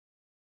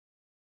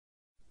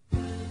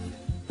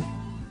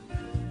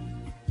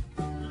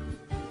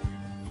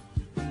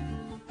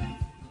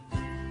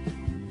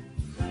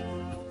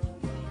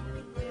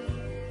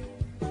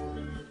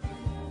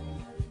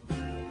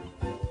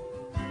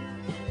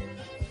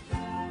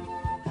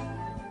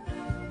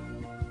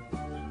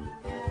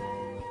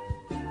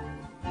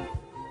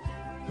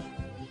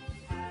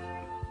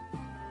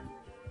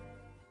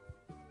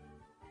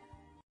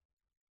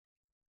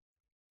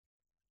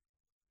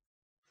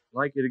I'd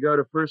like you to go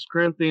to 1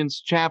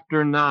 Corinthians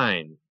chapter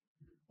 9.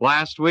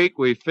 Last week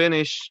we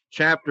finished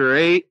chapter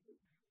 8,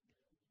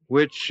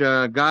 which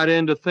got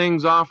into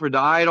things offered to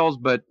idols,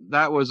 but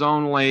that was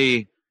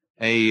only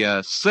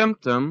a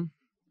symptom,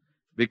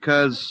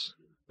 because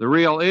the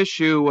real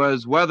issue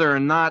was whether or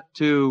not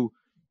to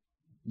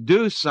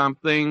do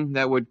something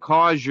that would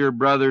cause your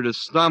brother to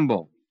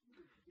stumble.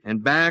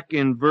 And back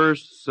in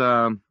verse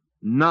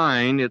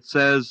 9 it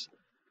says,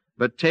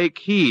 "But take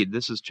heed,"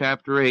 this is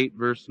chapter 8,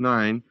 verse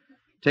 9,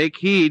 "take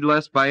heed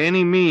lest by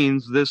any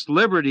means this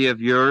liberty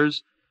of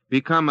yours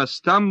become a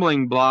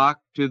stumbling block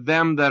to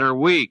them that are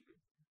weak."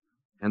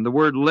 And the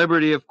word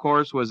liberty, of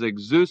course, was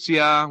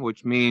exousia,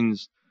 which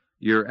means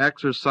your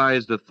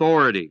exercised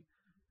authority.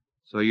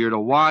 So you're to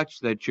watch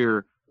that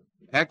your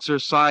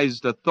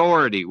exercised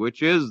authority,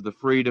 which is the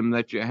freedom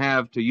that you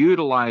have to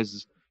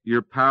utilize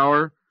your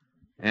power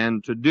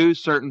and to do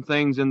certain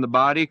things in the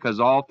body,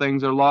 because all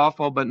things are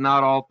lawful, but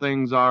not all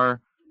things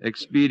are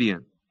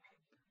expedient.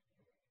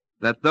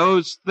 That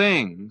those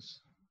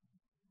things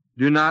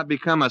do not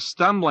become a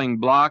stumbling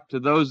block to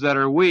those that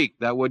are weak,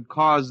 that would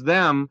cause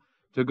them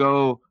to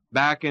go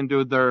back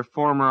into their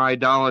former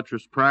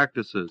idolatrous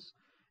practices.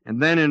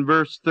 And then in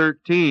verse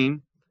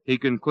 13, he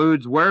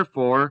concludes,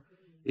 "Wherefore,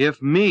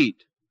 if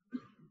meat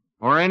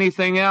or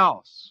anything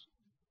else,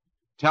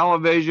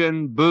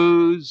 television,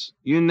 booze,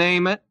 you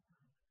name it,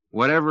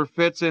 whatever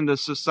fits into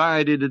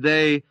society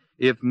today,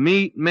 if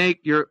meat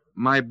make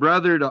my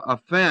brother to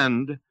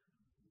offend,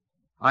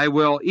 I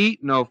will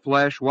eat no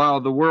flesh while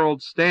the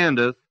world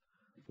standeth,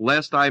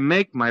 lest I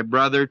make my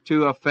brother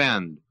to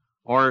offend,"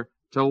 or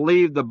to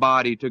leave the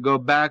body, to go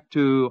back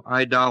to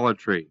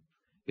idolatry.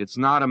 It's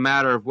not a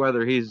matter of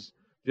whether he's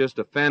just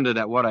offended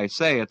at what I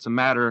say. It's a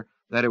matter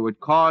that it would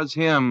cause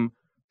him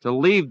to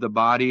leave the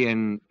body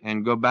and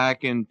go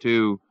back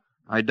into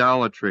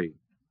idolatry.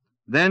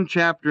 Then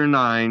chapter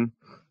 9,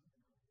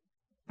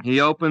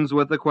 he opens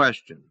with a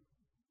question.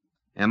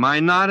 Am I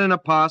not an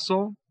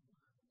apostle?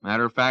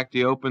 Matter of fact,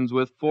 he opens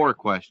with 4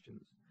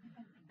 questions.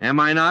 Am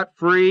I not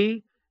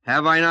free?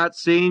 Have I not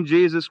seen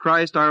Jesus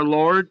Christ our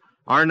Lord?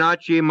 Are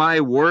not ye my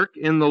work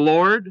in the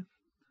Lord?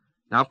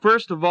 Now,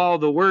 first of all,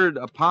 the word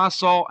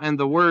apostle and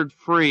the word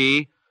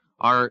free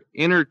are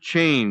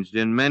interchanged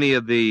in many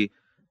of the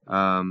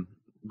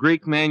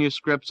Greek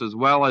manuscripts as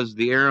well as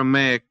the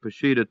Aramaic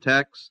Peshitta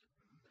text.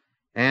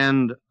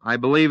 And I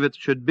believe it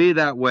should be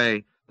that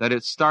way, that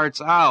it starts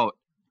out,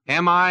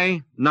 am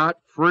I not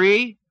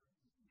free?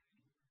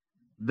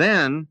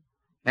 Then,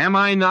 am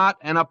I not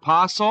an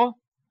apostle?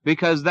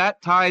 Because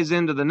that ties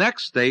into the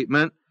next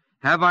statement,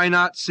 have I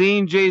not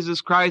seen Jesus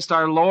Christ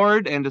our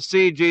Lord? And to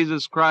see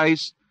Jesus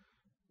Christ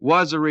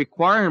was a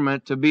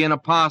requirement to be an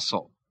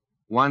apostle,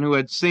 one who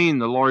had seen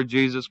the Lord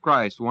Jesus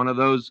Christ, one of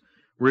those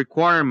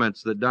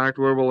requirements that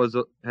Dr.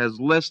 Werble has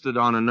listed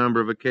on a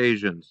number of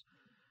occasions.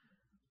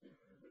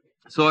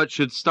 So it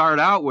should start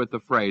out with the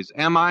phrase,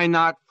 am I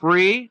not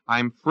free?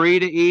 I'm free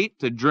to eat,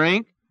 to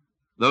drink,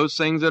 those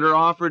things that are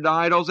offered to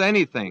idols,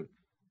 anything,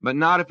 but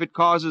not if it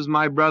causes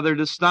my brother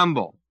to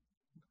stumble.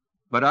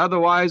 But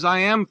otherwise, I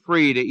am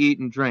free to eat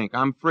and drink.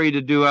 I'm free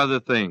to do other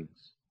things.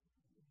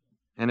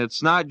 And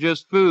it's not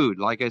just food.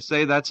 Like I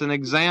say, that's an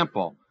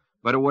example.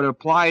 But it would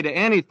apply to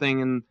anything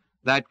in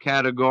that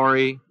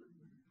category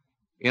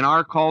in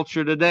our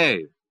culture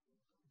today.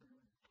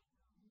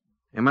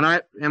 Am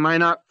I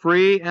not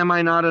free? Am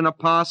I not an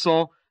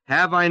apostle?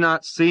 Have I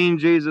not seen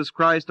Jesus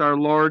Christ our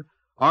Lord?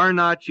 Are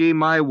not ye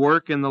my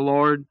work in the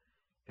Lord?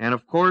 And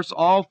of course,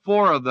 all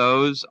 4 of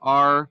those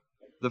are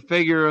the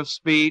figure of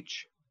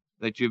speech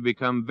that you've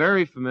become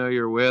very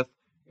familiar with,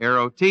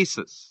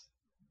 erotesis.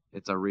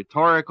 It's a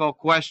rhetorical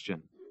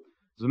question.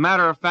 As a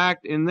matter of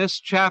fact, in this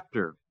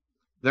chapter,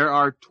 there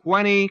are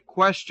 20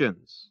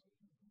 questions.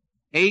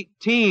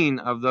 18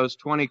 of those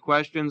 20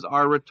 questions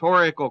are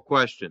rhetorical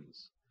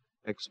questions,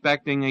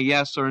 expecting a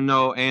yes or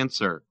no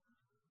answer.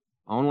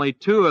 Only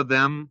 2 of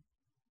them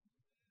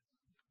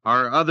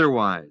are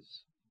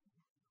otherwise.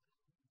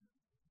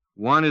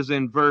 One is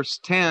in verse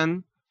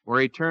 10,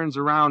 where he turns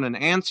around and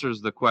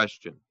answers the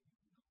question.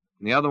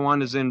 And the other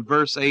one is in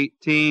verse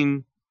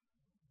 18,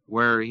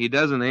 where he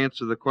doesn't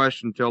answer the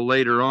question till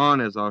later on,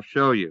 as I'll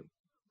show you.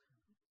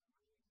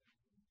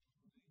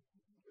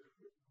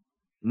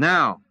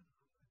 Now,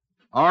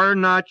 are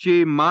not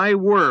ye my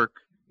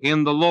work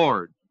in the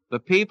Lord? The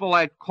people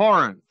at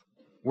Corinth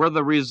were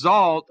the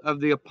result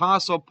of the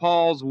Apostle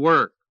Paul's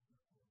work.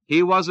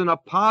 He was an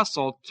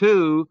apostle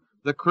to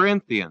the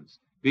Corinthians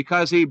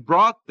because he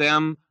brought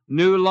them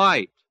new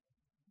light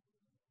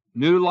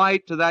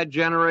to that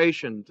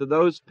generation, to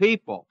those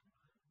people.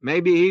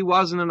 Maybe he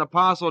wasn't an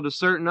apostle to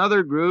certain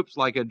other groups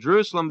like at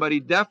Jerusalem, but he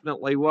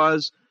definitely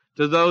was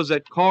to those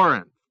at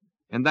Corinth.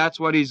 And that's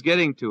what he's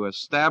getting to,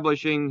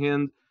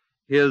 establishing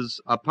his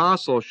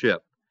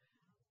apostleship.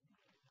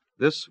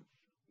 This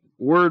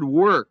word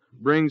work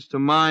brings to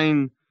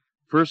mind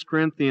 1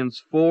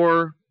 Corinthians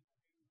 4,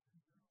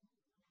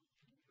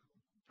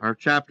 or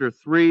chapter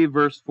 3,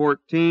 verse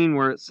 14,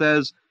 where it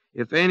says,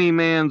 if any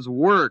man's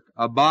work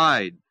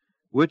abide,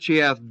 which he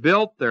hath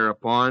built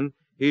thereupon,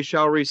 he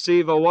shall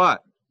receive a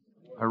what?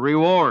 A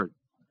reward.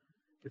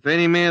 If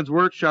any man's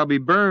work shall be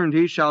burned,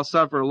 he shall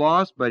suffer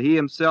loss, but he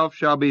himself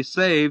shall be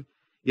saved,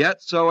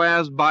 yet so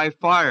as by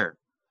fire.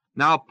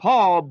 Now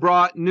Paul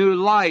brought new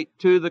light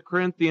to the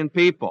Corinthian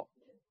people.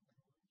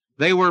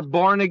 They were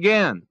born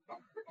again.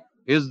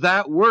 Is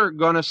that work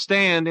going to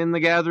stand in the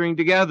gathering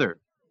together?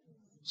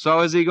 So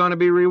is he going to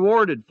be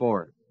rewarded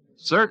for it?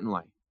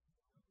 Certainly.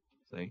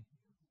 See?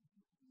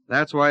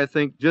 That's why I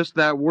think just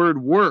that word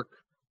work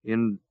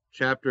in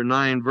chapter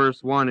 9,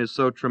 verse 1 is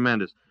so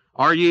tremendous.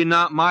 Are ye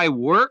not my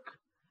work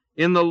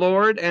in the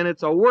Lord? And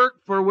it's a work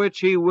for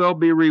which he will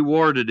be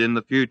rewarded in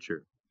the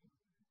future.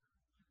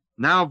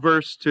 Now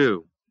verse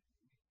 2.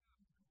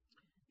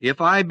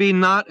 If I be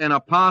not an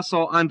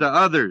apostle unto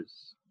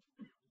others,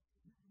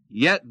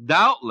 yet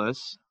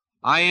doubtless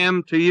I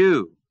am to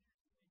you.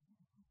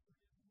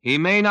 He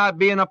may not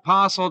be an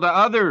apostle to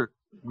other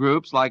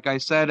groups, like I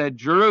said, at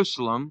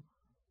Jerusalem,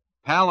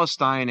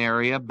 Palestine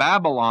area,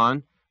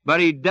 Babylon, but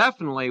he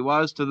definitely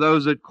was to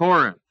those at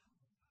Corinth.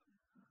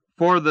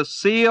 For the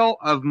seal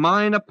of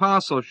mine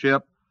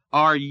apostleship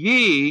are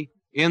ye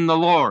in the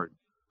Lord.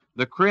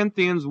 The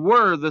Corinthians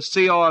were the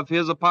seal of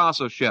his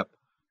apostleship.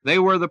 They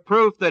were the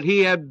proof that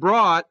he had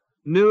brought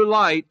new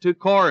light to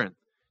Corinth,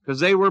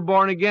 because they were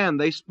born again.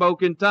 They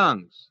spoke in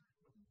tongues.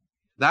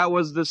 That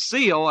was the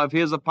seal of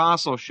his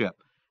apostleship.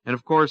 And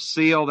of course,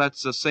 seal,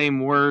 that's the same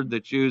word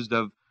that's used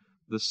of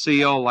the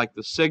seal, like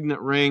the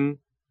signet ring,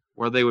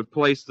 where they would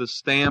place the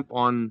stamp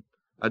on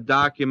a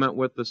document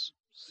with the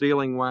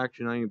sealing wax.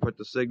 You know, you put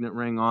the signet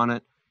ring on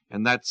it,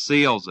 and that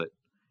seals it.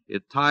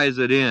 It ties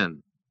it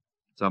in.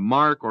 It's a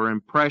mark or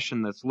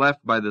impression that's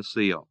left by the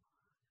seal.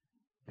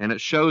 And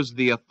it shows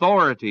the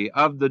authority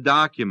of the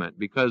document,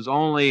 because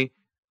only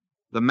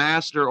the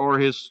master or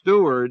his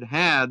steward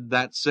had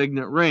that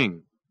signet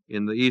ring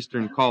in the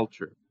Eastern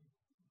culture.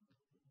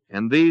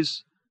 And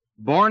these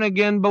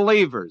born-again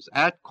believers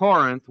at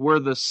Corinth were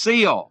the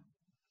seal,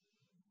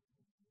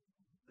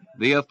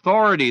 the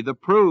authority, the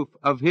proof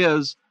of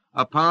his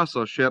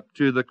apostleship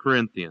to the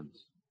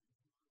Corinthians.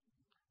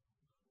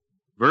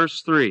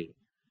 Verse 3,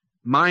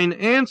 mine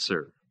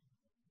answer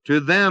to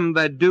them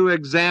that do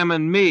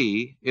examine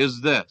me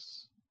is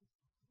this.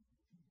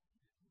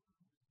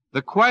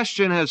 The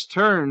question has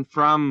turned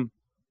from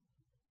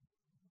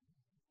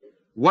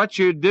what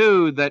you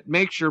do that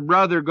makes your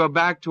brother go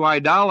back to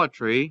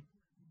idolatry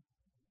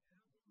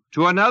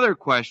to another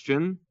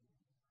question,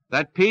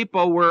 that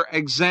people were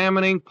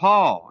examining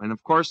Paul. And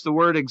of course the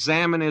word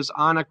examine is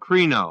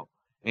anakrino,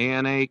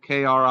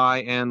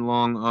 A-N-A-K-R-I-N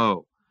long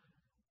O,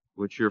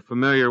 which you're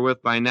familiar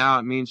with by now.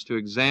 It means to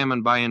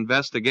examine by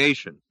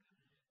investigation.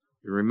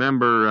 You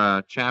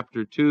remember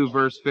chapter 2,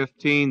 verse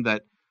 15,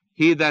 that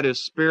he that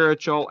is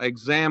spiritual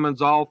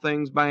examines all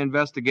things by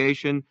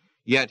investigation,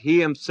 yet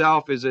he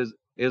himself is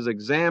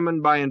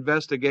examined by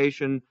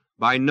investigation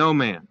by no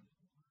man.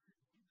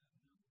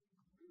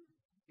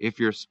 If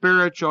you're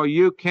spiritual,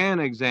 you can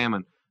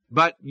examine,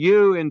 but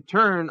you in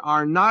turn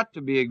are not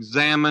to be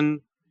examined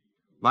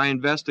by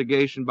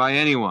investigation by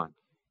anyone.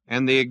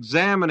 And the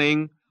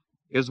examining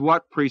is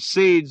what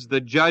precedes the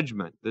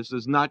judgment. This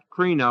is not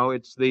krino,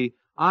 it's the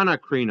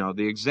anakrino,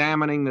 the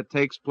examining that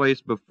takes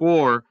place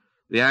before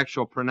the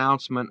actual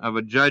pronouncement of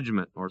a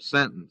judgment or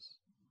sentence.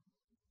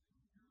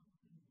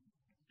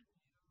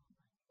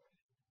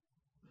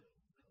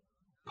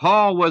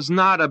 Paul was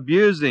not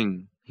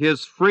abusing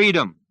his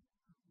freedom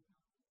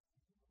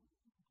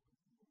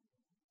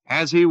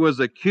as he was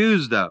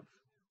accused of.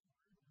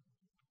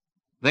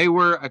 They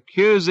were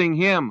accusing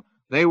him.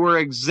 They were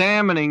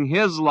examining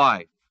his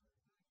life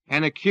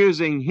and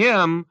accusing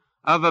him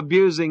of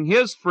abusing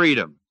his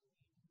freedom.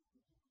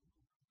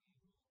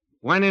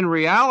 When in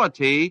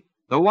reality,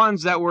 the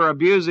ones that were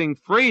abusing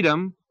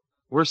freedom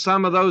were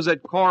some of those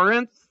at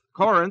Corinth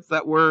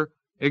that were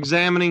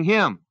examining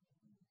him,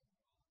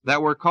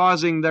 that were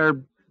causing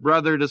their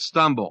brother to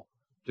stumble,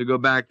 to go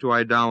back to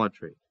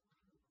idolatry.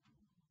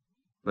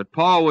 But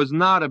Paul was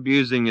not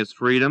abusing his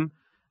freedom.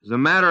 As a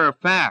matter of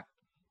fact,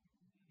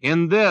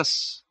 in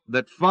this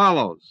that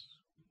follows,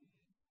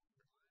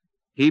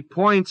 he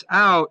points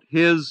out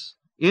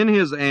in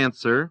his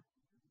answer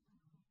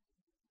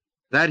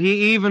that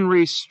he even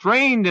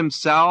restrained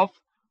himself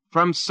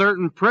from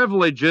certain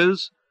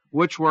privileges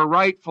which were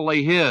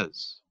rightfully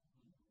his.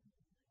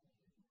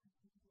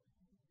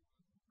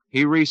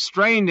 He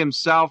restrained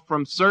himself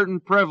from certain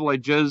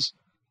privileges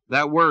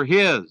that were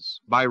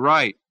his by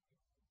right.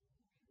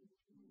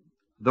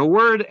 The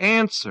word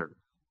answer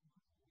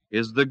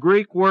is the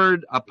Greek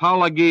word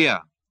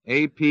apologia,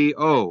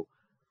 A-P-O-L-O-G-I-A.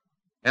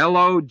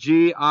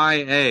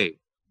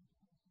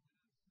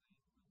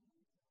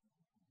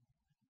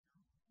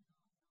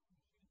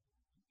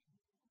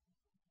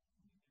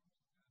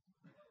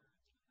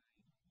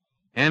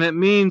 And it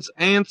means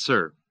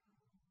answer.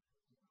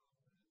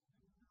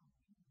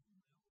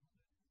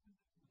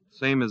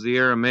 Same as the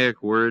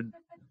Aramaic word.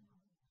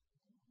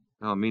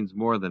 Well, it means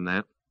more than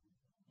that.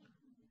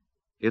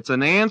 It's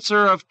an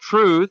answer of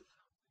truth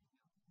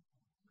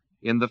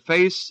in the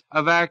face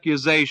of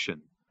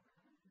accusation.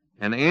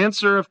 An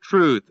answer of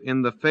truth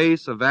in the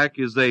face of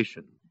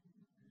accusation.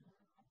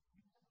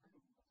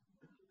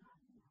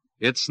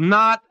 It's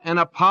not an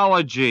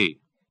apology.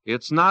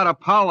 It's not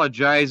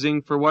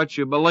apologizing for what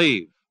you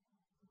believe.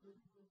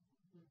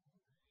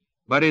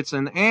 But it's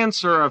an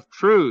answer of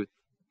truth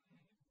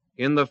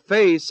in the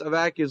face of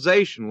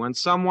accusation. When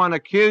someone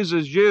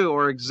accuses you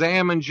or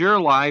examines your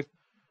life,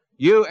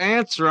 you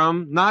answer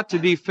them not to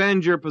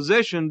defend your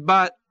position,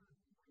 but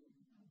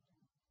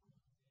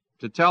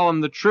to tell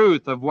them the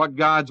truth of what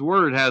God's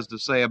Word has to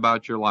say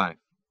about your life.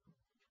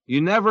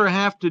 You never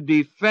have to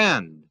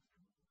defend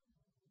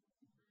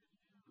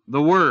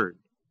the Word.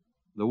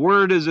 The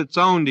Word is its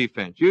own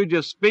defense. You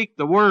just speak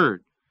the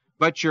Word.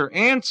 But your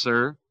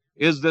answer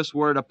is this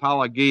word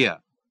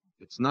apologia.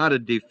 It's not a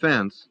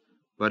defense,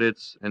 but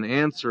it's an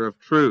answer of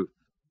truth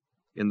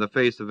in the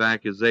face of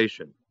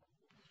accusation.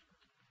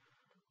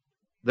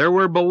 There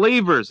were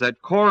believers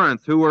at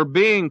Corinth who were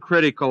being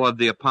critical of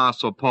the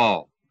Apostle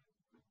Paul,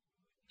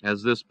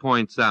 as this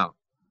points out.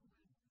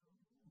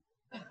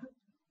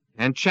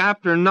 And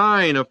chapter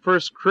 9 of 1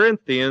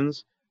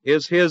 Corinthians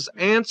is his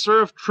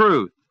answer of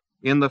truth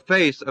in the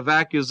face of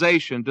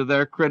accusation to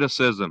their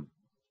criticism.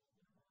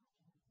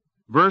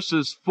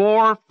 Verses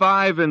 4,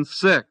 5, and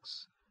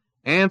 6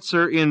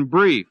 answer in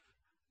brief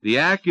the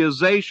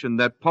accusation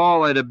that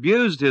Paul had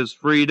abused his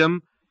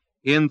freedom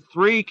in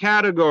three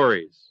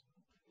categories.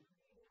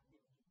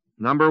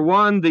 Number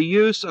one, the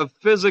use of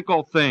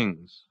physical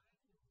things,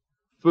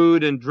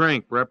 food and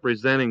drink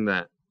representing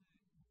that.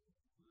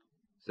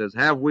 It says,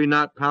 have we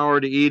not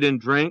power to eat and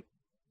drink?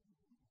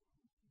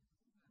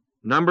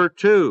 Number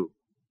two,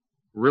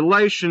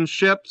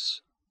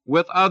 relationships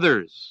with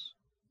others.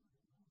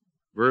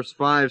 Verse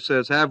 5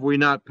 says, have we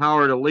not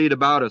power to lead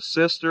about a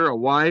sister, a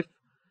wife,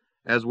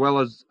 as well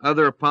as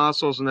other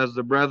apostles and as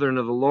the brethren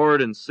of the Lord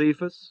and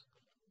Cephas?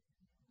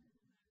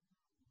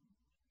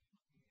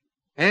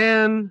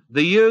 And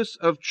the use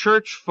of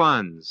church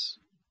funds,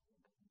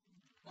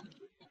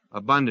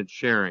 abundant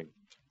sharing.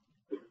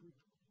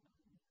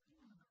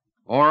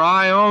 Or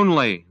I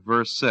only,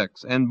 verse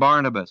 6, and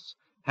Barnabas,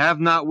 have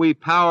not we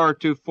power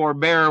to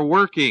forbear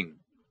working?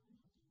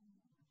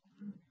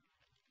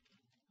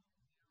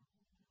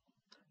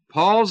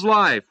 Paul's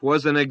life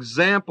was an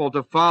example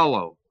to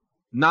follow,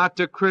 not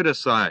to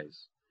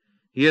criticize.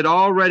 He had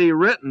already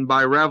written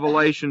by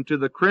revelation to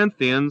the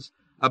Corinthians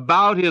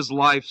about his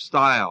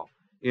lifestyle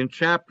in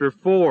chapter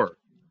 4.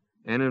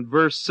 And in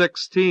verse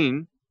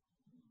 16,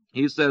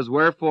 he says,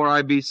 wherefore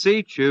I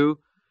beseech you,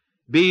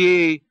 be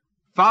ye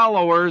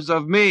followers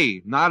of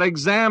me, not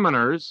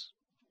examiners.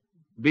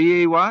 Be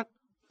ye what?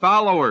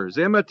 Followers,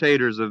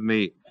 imitators of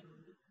me.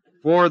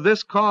 For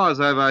this cause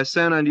have I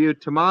sent unto you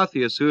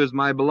Timotheus, who is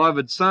my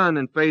beloved son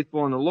and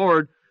faithful in the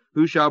Lord,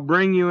 who shall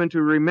bring you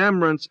into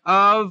remembrance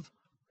of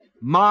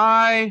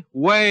my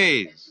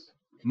ways,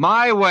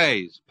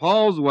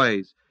 Paul's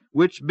ways,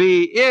 which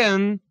be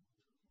in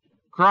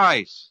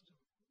Christ,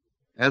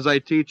 as I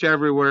teach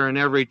everywhere in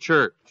every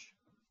church.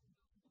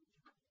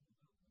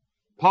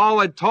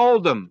 Paul had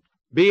told them,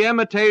 be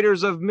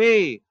imitators of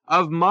me,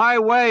 of my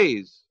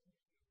ways.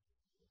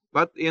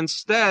 But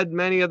instead,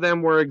 many of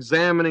them were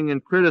examining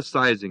and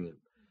criticizing him.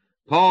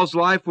 Paul's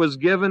life was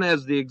given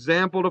as the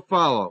example to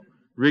follow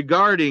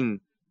regarding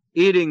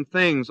eating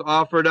things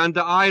offered unto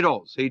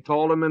idols. He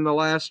told them in the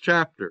last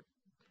chapter.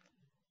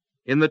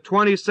 In the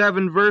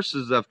 27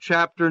 verses of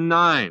chapter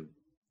 9,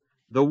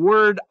 the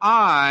word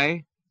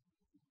I,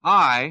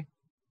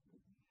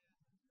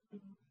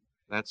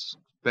 that's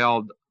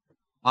spelled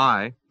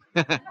I,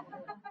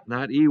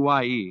 not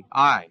E-Y-E,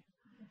 I,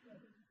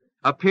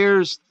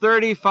 appears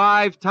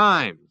 35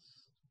 times.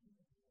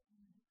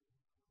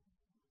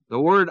 The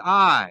word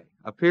I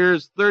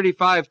appears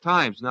 35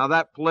 times. Now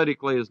that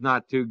politically is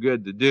not too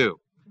good to do,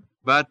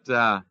 but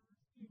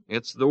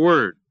it's the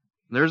word.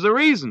 There's a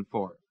reason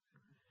for it.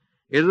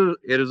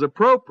 It is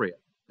appropriate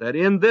that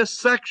in this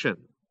section,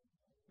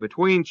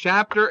 between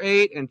chapter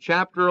 8 and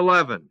chapter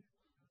 11,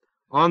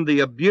 on the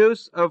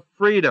abuse of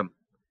freedom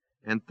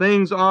and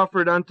things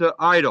offered unto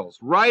idols,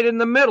 right in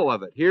the middle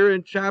of it, here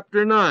in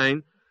chapter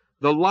 9,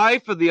 the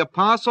life of the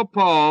Apostle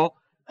Paul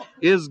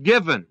is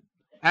given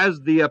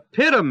as the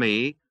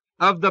epitome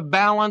of the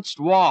balanced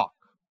walk.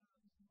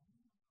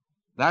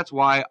 That's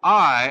why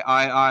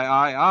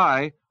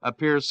I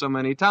appears so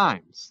many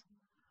times.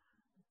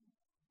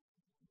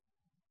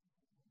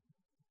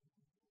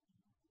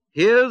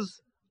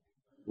 His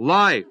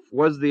life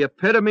was the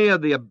epitome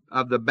of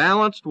the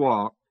balanced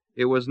walk.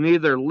 It was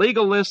neither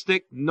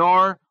legalistic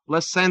nor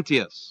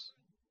licentious.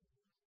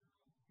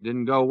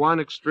 Didn't go one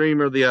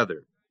extreme or the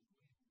other.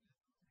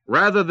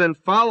 Rather than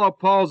follow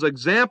Paul's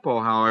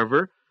example,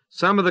 however,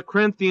 some of the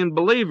Corinthian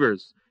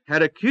believers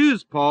had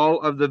accused Paul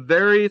of the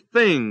very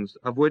things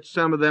of which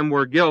some of them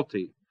were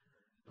guilty.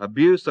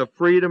 Abuse of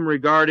freedom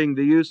regarding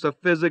the use of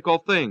physical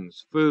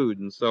things, food,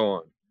 and so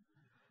on.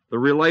 The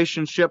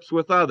relationships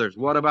with others.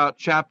 What about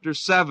chapter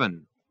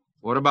 7?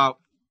 What about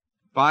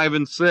 5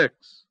 and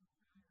 6?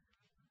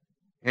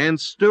 And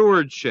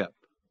stewardship,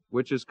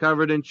 which is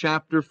covered in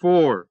chapter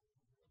 4.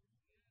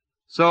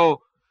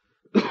 So,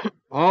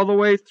 All the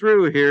way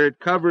through here, it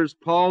covers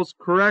Paul's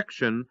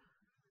correction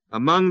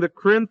among the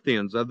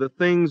Corinthians of the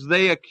things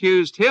they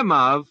accused him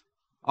of,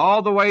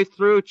 all the way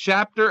through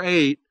chapter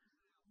 8,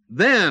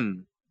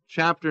 then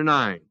chapter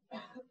 9.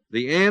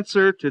 The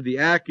answer to the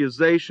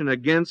accusation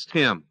against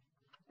him.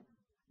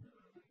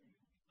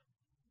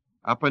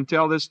 Up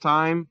until this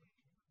time,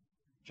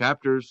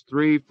 chapters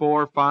 3,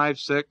 4, 5,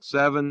 6,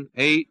 7,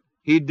 8,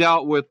 he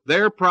dealt with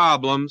their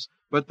problems,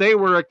 but they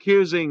were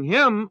accusing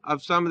him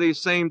of some of these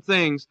same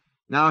things.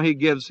 Now he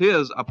gives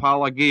his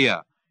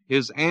apologia,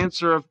 his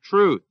answer of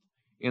truth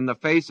in the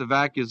face of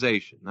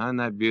accusation. Isn't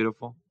that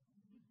beautiful?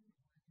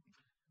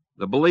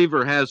 The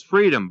believer has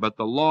freedom, but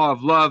the law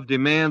of love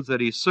demands that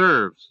he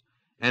serves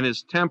and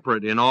is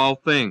temperate in all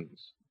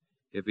things.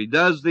 If he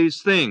does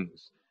these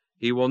things,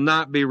 he will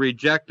not be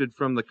rejected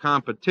from the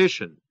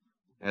competition,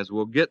 as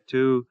we'll get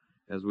to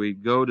as we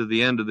go to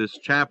the end of this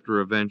chapter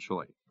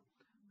eventually.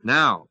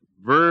 Now,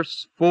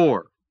 verse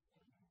 4.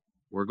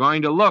 We're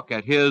going to look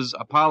at his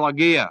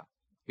apologia,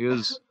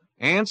 his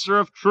answer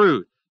of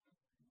truth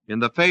in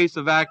the face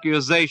of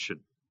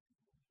accusation.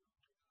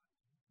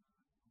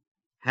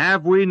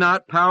 Have we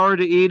not power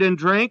to eat and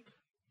drink?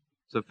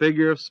 It's a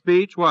figure of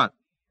speech. What?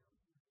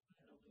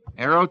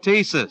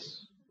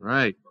 Erotesis.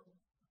 Right.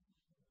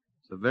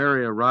 It's a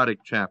very erotic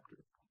chapter.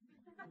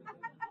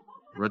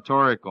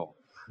 Rhetorical.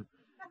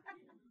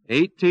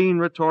 18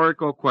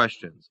 rhetorical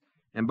questions.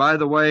 And by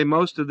the way,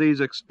 most of these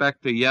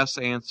expect a yes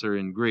answer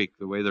in Greek,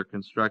 the way they're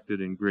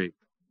constructed in Greek.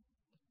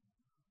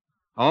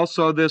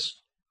 Also,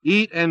 this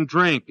eat and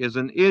drink is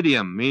an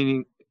idiom,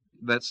 meaning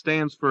that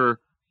stands for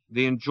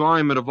the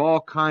enjoyment of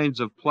all kinds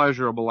of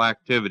pleasurable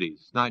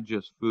activities, not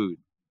just food.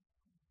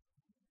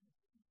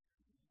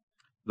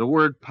 The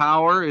word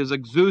power is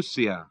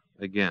exousia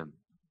again.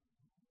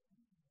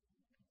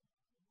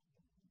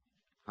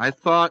 I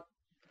thought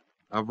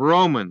of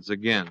Romans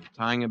again,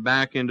 tying it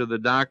back into the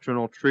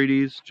doctrinal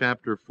treatise,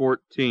 chapter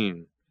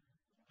 14,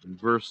 and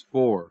verse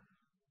 4.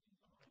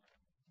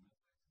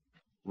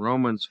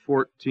 Romans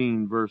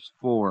 14, verse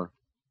 4.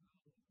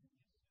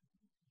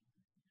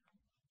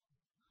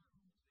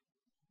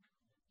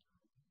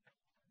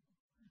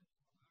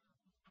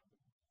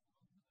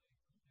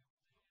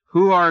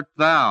 Who art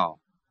thou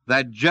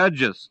that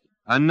judgest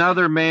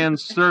another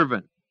man's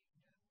servant?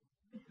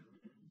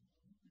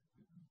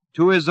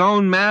 To his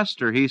own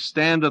master he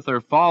standeth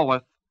or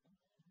falleth.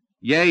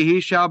 Yea,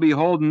 he shall be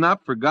holden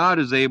up, for God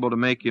is able to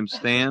make him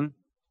stand.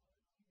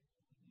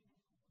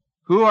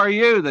 Who are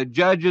you that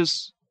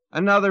judges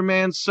another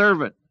man's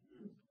servant?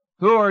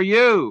 Who are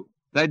you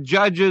that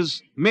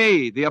judges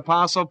me, the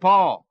Apostle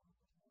Paul?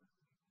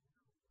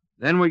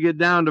 Then we get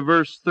down to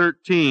verse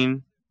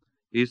 13.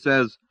 He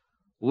says,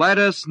 let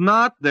us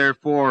not,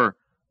 therefore,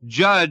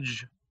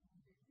 judge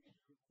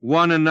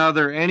one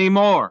another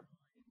anymore.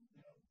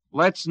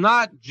 Let's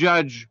not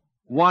judge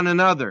one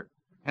another.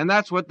 And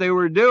that's what they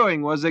were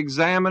doing, was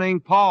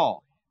examining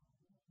Paul.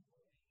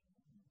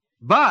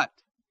 But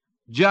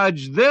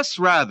judge this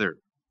rather,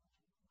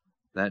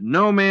 that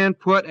no man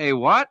put a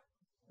what?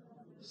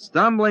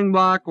 Stumbling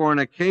block or an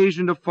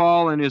occasion to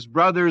fall in his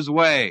brother's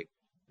way.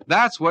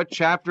 That's what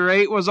chapter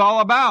 8 was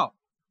all about.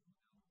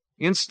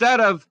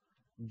 Instead of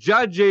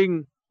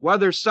judging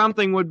whether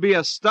something would be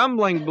a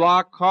stumbling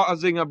block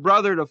causing a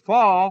brother to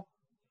fall,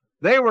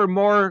 they were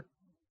more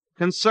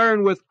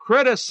concerned with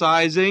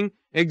criticizing,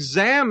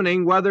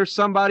 examining whether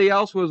somebody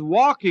else was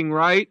walking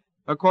right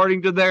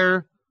according to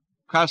their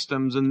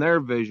customs and their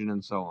vision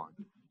and so on.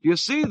 Do you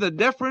see the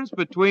difference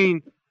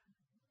between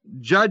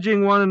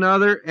judging one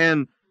another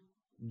and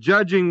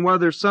judging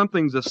whether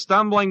something's a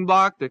stumbling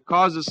block that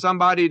causes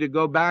somebody to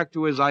go back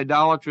to his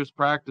idolatrous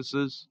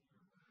practices?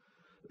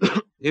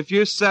 If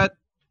you set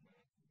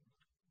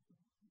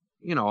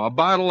a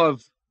bottle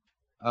of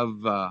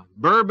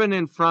bourbon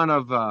in front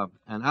of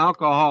an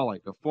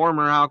alcoholic, a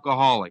former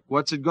alcoholic,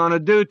 what's it going to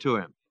do to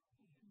him?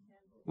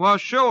 Well,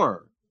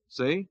 sure,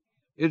 see?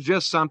 It's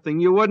just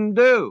something you wouldn't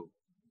do.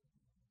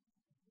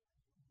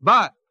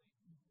 But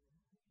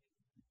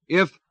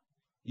if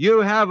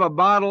you have a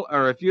bottle,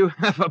 or if you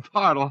have a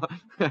bottle,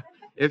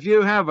 if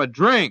you have a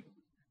drink,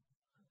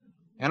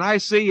 and I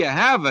see you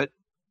have it,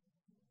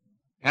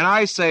 and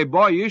I say,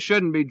 boy, you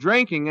shouldn't be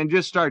drinking, and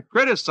just start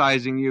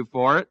criticizing you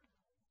for it,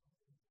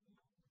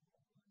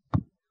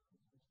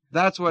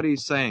 that's what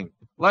he's saying.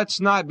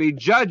 Let's not be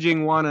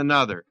judging one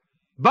another.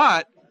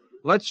 But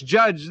let's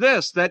judge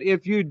this, that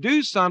if you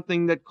do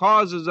something that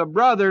causes a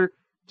brother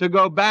to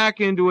go back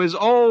into his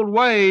old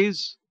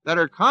ways that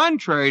are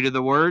contrary to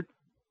the word,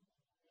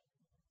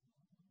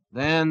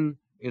 then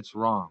it's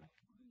wrong.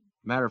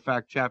 Matter of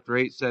fact, chapter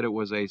 8 said it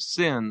was a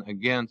sin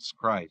against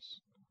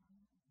Christ.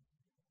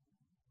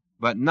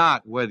 But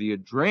not whether you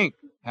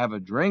have a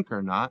drink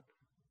or not,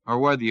 or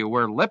whether you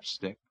wear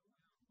lipstick,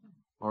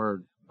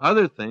 or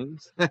other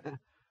things.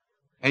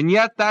 And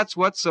yet that's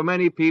what so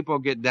many people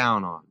get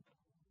down on,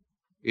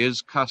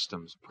 is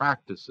customs,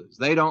 practices.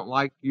 They don't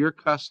like your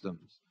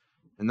customs.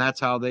 And that's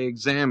how they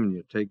examine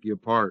you, take you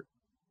apart.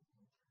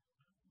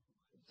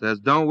 It says,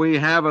 don't we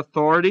have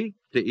authority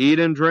to eat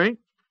and drink?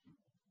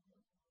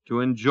 to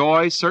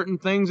enjoy certain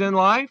things in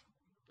life?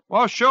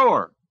 Well,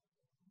 sure.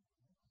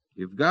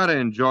 You've got to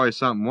enjoy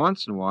something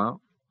once in a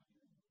while.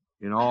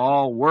 You know,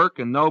 all work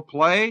and no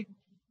play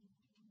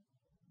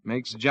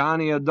makes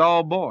Johnny a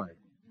dull boy.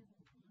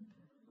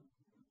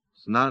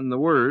 It's not in the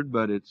Word,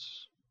 but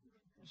it's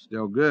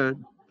still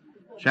good.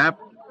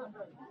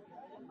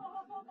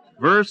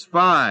 Verse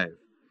 5.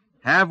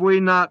 Have we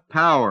not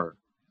power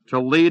to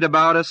lead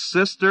about a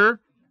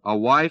sister, a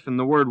wife? And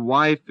the word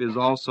wife is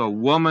also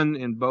woman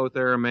in both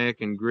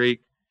Aramaic and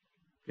Greek.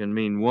 It can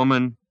mean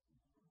woman.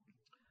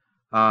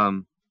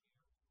 In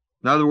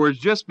other words,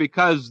 just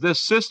because this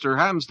sister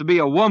happens to be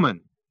a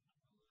woman,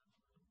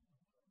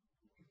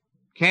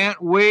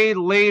 can't we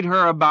lead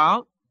her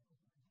about?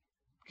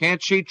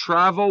 Can't she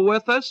travel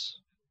with us?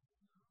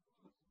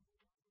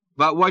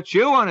 But what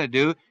you want to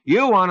do,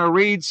 you want to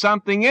read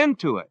something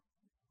into it.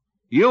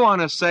 You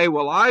want to say,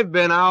 well, I've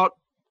been out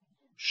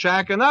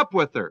shacking up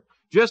with her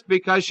just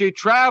because she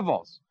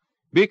travels,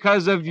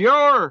 because of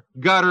your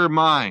gutter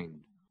mind.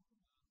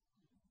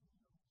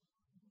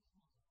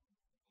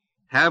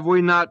 Have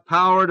we not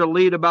power to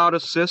lead about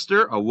a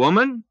sister, a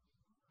woman,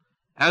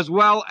 as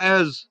well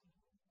as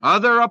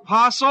other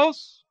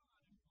apostles?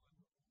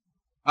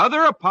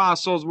 Other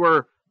apostles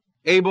were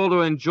able to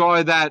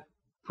enjoy that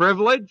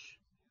privilege.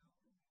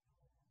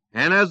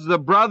 And as the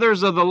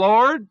brothers of the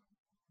Lord,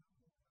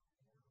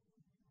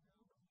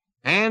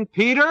 and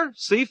Peter,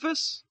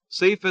 Cephas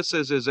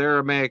is his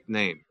Aramaic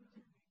name.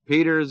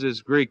 Peter is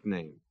his Greek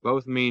name.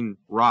 Both mean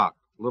rock,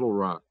 little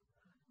rock.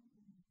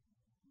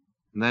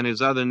 And then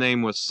his other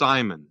name was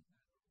Simon.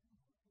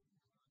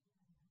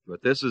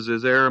 But this is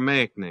his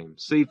Aramaic name,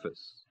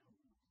 Cephas.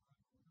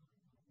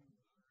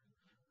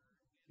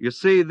 You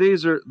see,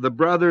 these are the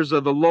brothers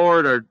of the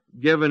Lord are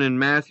given in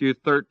Matthew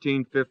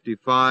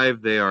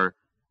 13:55. They are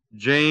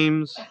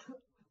James,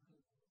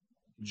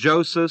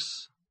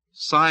 Joseph,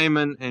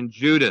 Simon, and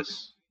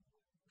Judas,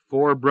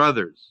 4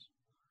 brothers.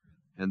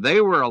 And they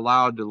were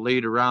allowed to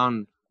lead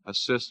around a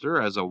sister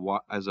as a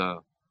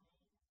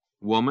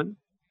woman,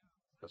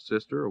 a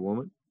sister, a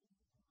woman.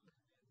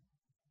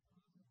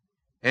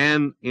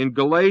 And in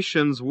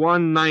Galatians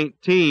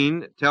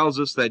 1:19, it tells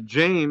us that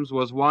James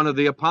was one of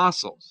the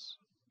apostles,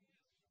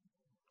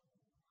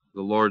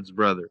 the Lord's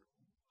brother.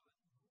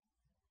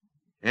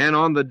 And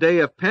on the day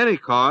of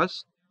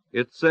Pentecost,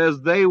 it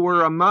says they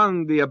were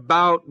among the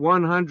about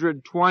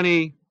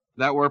 120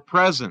 that were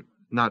present.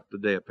 Not the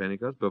day of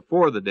Pentecost,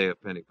 before the day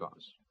of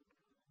Pentecost.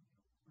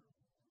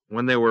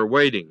 When they were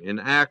waiting. In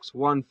Acts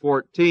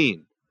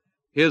 1:14,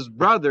 his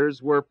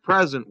brothers were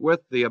present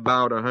with the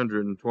about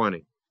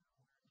 120.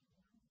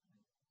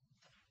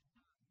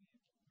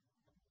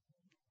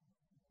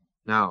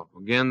 Now,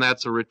 again,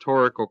 that's a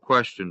rhetorical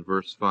question,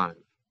 verse 5.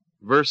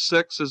 Verse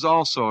 6 is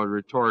also a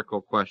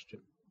rhetorical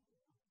question.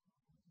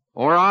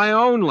 Or I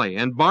only,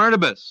 and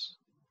Barnabas,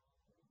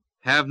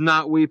 have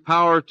not we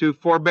power to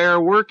forbear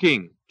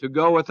working, to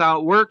go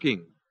without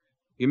working?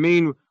 You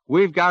mean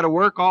we've got to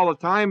work all the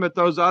time, but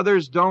those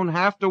others don't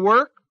have to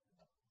work?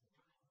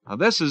 Now,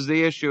 this is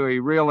the issue he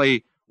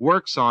really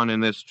works on in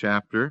this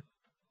chapter.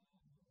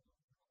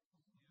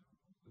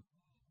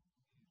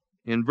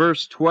 In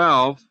verse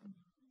 12,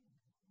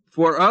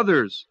 for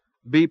others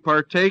be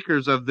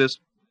partakers of this,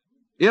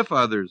 if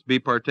others be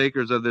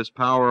partakers of this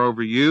power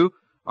over you,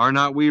 are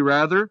not we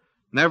rather?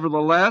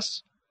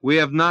 Nevertheless, we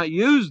have not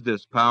used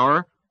this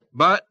power,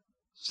 but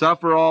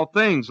suffer all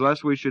things,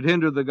 lest we should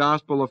hinder the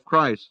gospel of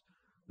Christ.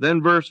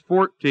 Then verse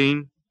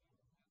 14,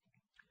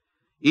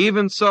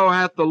 even so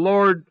hath the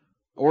Lord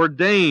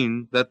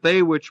ordained that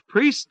they which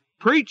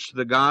preach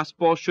the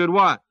gospel should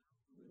what?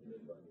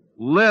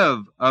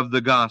 Live of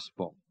the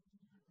gospel.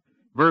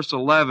 Verse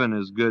 11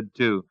 is good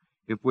too.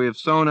 If we have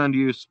sown unto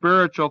you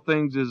spiritual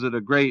things, is it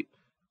a great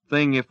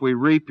thing if we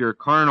reap your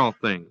carnal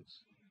things?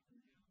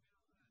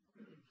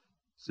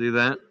 See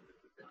that?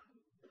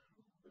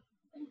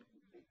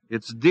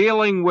 It's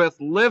dealing with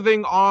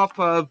living off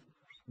of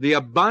the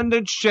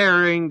abundant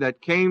sharing that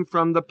came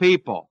from the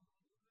people.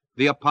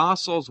 The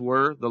apostles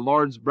were the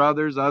Lord's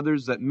brothers,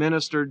 others that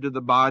ministered to the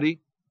body,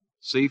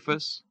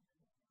 Cephas.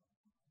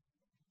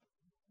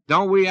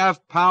 Don't we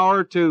have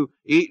power to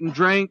eat and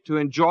drink, to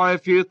enjoy a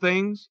few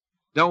things?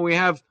 Don't we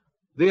have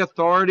the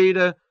authority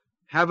to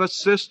have a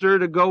sister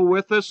to go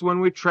with us when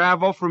we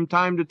travel from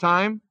time to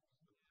time?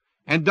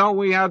 And don't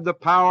we have the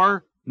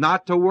power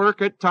not to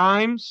work at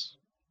times?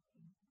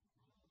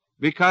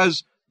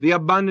 Because the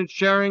abundant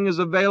sharing is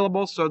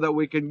available so that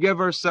we can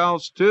give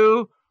ourselves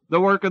to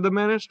the work of the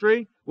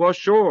ministry? Well,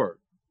 sure.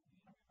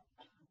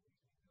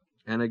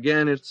 And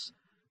again, it's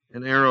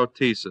an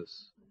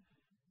erotesis.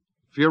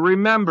 If you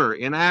remember,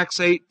 in Acts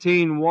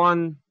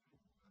 18:1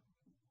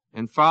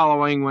 and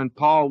following, when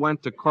Paul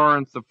went to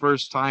Corinth the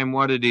first time,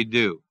 what did he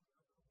do?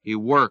 He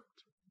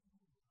worked.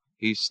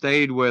 He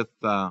stayed with,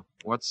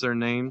 what's their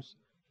names?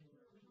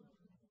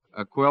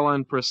 Aquila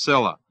and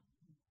Priscilla,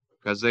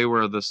 because they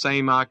were the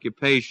same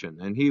occupation,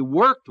 and he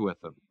worked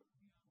with them.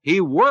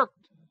 He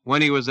worked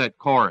when he was at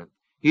Corinth.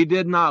 He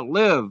did not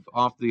live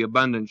off the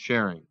abundant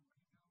sharing,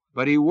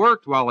 but he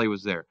worked while he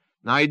was there.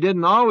 Now, he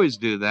didn't always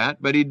do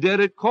that, but he did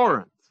at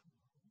Corinth.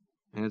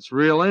 And it's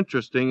real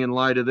interesting in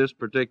light of this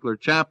particular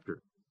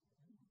chapter.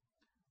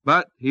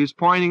 But he's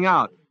pointing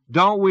out,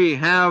 don't we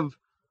have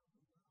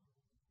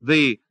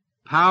the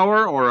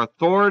power or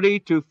authority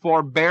to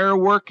forbear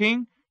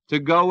working, to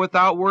go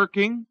without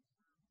working?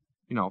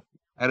 You know,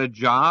 at a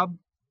job,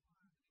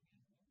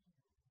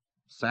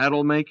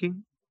 saddle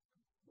making.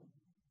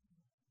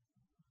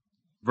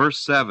 Verse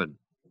 7.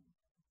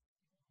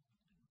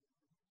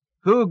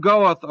 Who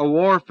goeth a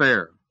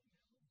warfare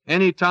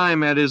any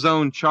time at his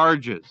own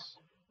charges?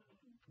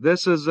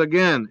 This is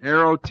again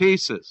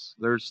erotesis.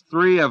 There's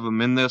 3 of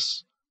them in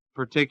this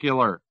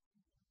particular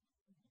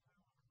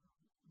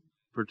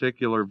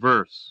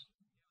verse.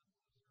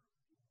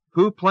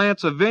 Who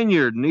plants a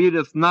vineyard and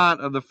eateth not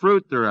of the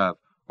fruit thereof?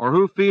 Or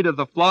who feedeth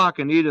the flock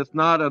and eateth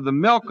not of the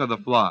milk of the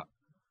flock?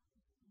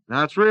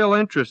 Now it's real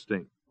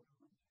interesting.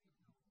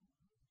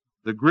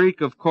 The Greek,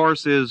 of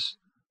course, is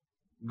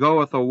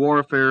goeth a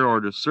warfare or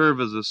to serve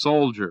as a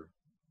soldier.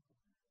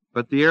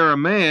 But the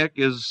Aramaic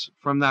is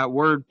from that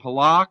word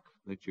palak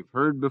that you've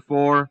heard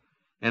before,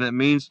 and it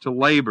means to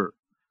labor.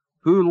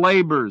 Who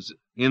labors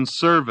in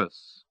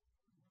service?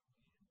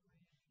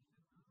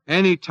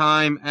 Any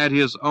time at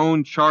his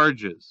own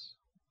charges.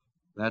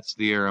 That's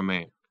the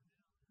Aramaic.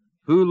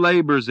 Who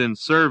labors in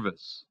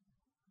service?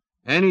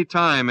 Any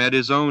time at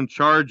his own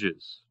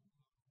charges.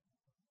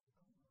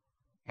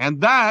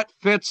 And that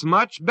fits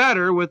much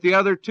better with the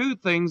other 2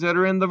 things that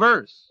are in the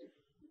verse.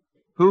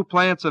 Who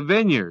plants a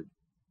vineyard?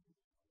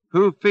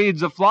 Who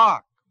feeds a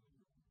flock?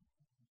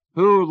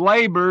 Who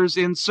labors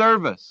in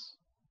service?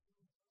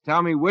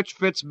 Tell me which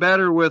fits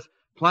better with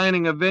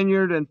planting a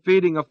vineyard and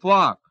feeding a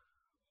flock?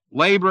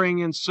 Laboring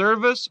in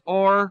service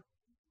or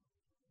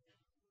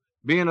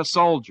being a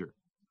soldier?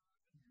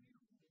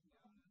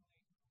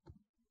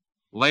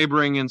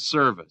 Laboring in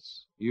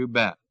service, you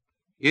bet.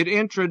 It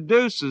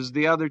introduces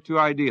the other 2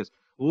 ideas.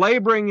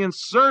 Laboring in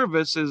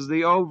service is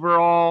the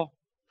overall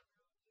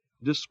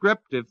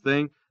descriptive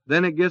thing.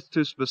 Then it gets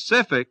to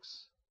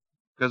specifics,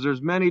 because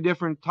there's many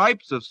different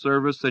types of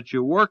service that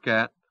you work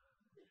at.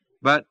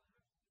 But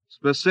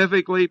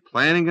specifically,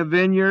 planting a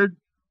vineyard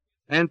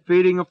and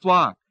feeding a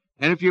flock.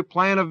 And if you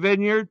plant a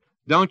vineyard,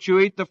 don't you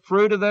eat the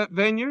fruit of that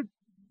vineyard?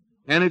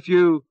 And if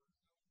you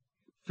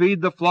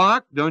feed the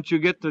flock, don't you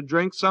get to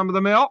drink some of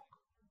the milk?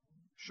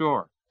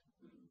 Sure.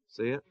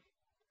 See it?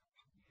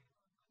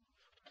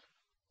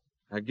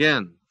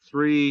 Again,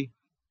 3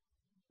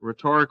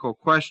 rhetorical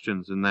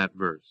questions in that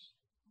verse.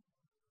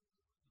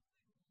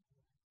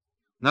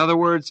 In other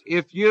words,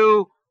 if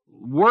you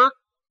work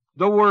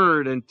the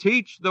Word and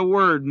teach the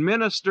Word,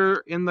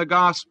 minister in the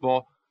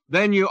gospel,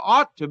 then you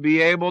ought to be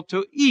able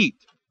to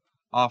eat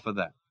off of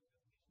that.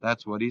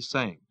 That's what he's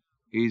saying.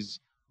 He's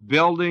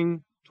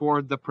building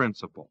toward the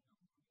principle.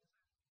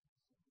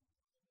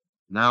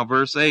 Now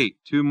verse 8,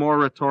 2 more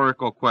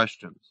rhetorical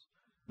questions.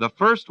 The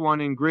first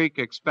one in Greek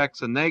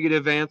expects a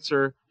negative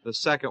answer, the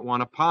second one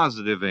a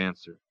positive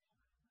answer.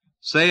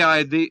 Say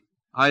I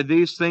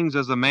these things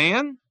as a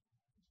man?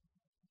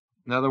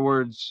 In other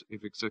words,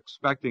 if it's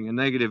expecting a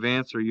negative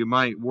answer, you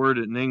might word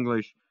it in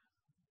English,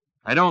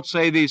 I don't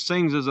say these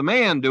things as a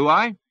man, do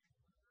I?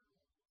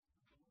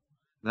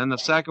 Then the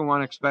second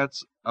one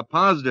expects a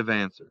positive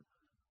answer.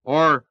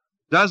 Or,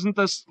 doesn't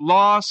the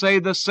law say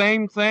the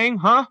same thing,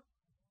 huh?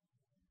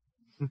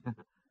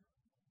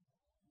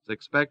 It's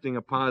expecting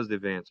a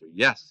positive answer.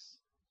 Yes.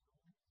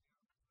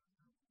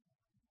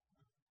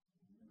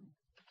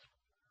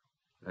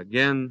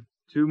 Again,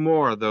 2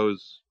 more of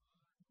those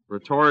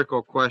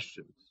rhetorical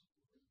questions.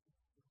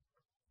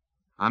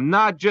 I'm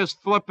not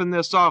just flipping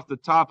this off the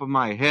top of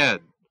my head.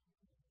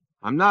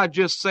 I'm not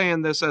just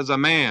saying this as a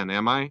man,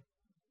 am I?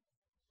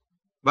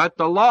 But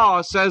the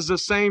law says the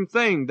same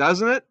thing,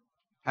 doesn't it?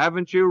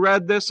 Haven't you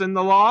read this in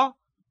the law?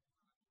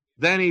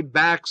 Then he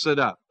backs it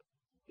up.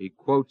 He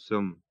quotes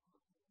them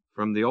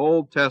from the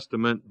Old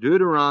Testament,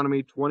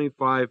 Deuteronomy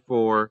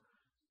 25:4.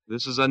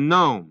 This is a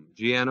nome,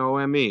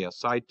 G-N-O-M-E, a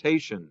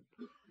citation,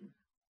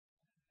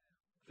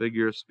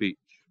 figure of speech.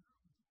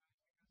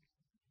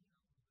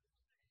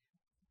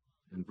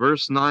 And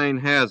verse 9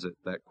 has it,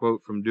 that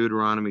quote from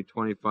Deuteronomy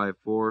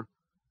 25:4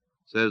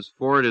 says,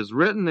 For it is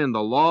written in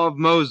the law of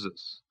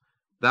Moses,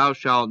 Thou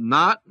shalt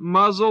not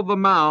muzzle the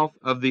mouth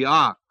of the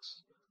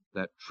ox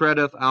that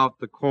treadeth out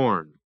the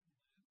corn.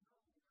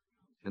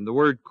 And the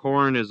word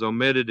corn is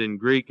omitted in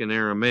Greek and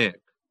Aramaic.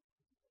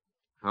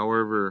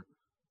 However,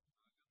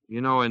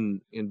 you know,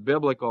 in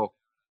biblical,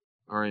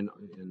 or in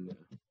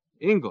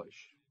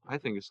English, I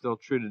think it's still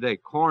true today,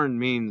 corn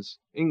means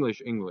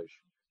English,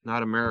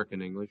 not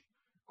American English.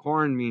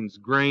 Corn means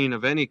grain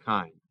of any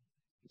kind.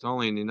 It's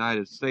only in the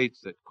United States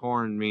that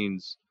corn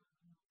means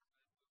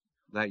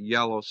that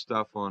yellow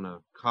stuff on a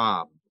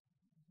cob,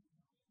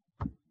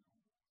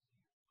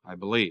 I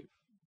believe.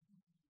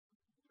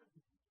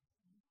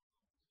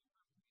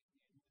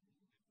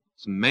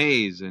 It's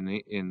maize in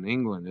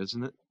England,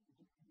 isn't it?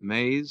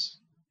 Maize,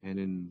 and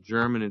in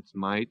German it's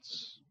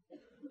Maize,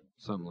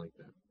 something like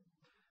that.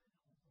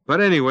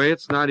 But anyway,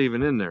 it's not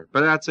even in there.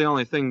 But that's the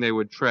only thing they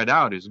would tread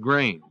out is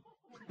grain.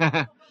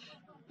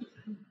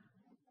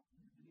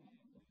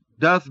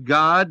 Doth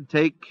God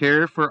take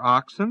care for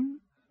oxen?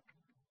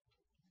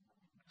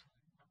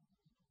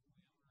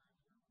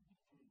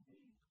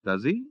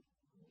 Does he?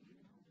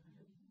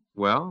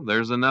 Well,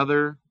 there's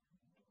another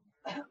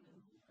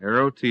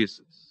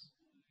erotesis.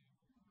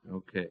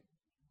 Okay.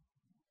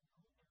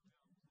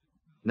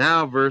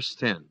 Now verse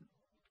 10.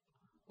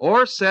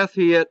 Or saith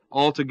he it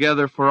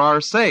altogether for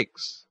our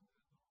sakes?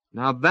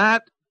 Now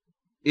that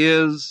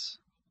is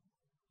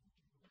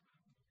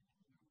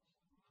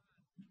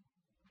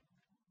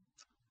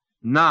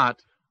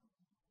not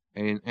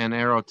an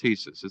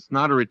erotesis. It's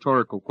not a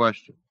rhetorical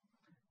question.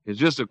 It's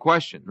just a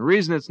question. The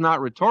reason it's not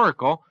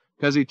rhetorical,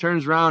 because he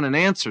turns around and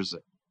answers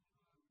it.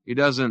 He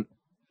doesn't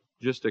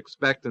just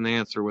expect an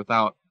answer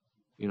without,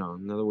 in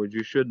other words,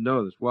 you should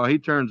know this. Well, he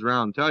turns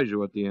around and tells you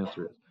what the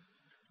answer is.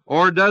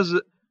 Or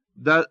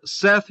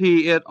saith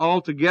he it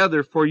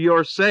altogether for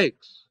your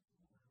sakes?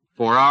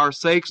 For our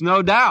sakes,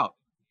 no doubt.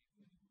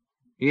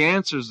 He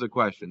answers the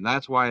question.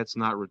 That's why it's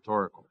not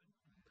rhetorical.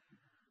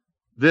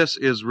 This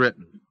is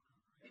written,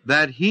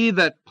 that he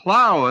that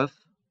ploweth,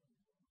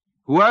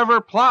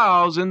 whoever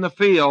plows in the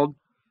field,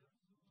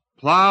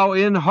 plow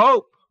in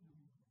hope.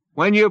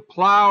 When you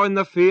plow in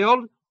the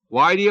field,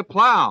 why do you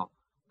plow?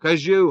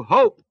 Because you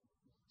hope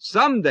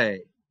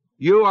someday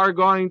you are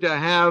going to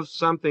have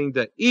something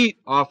to eat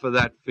off of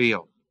that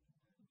field.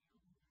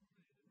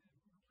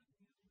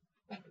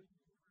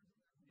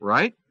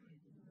 Right?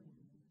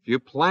 If you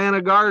plant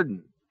a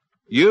garden,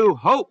 you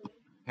hope,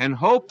 and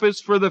hope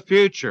is for the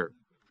future.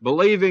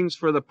 Believing's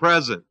for the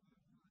present.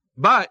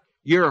 But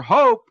your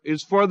hope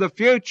is for the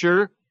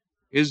future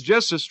is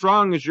just as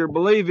strong as your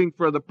believing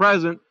for the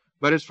present,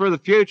 but it's for the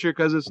future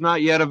because it's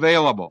not yet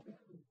available.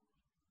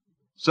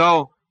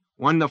 So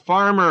when the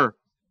farmer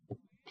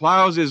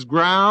plows his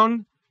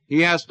ground,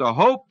 he has to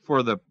hope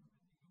for the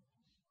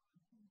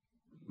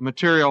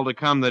material to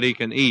come that he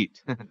can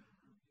eat.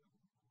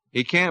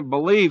 He can't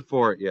believe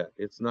for it yet.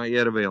 It's not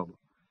yet available.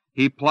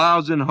 He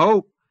plows in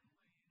hope,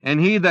 and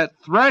he that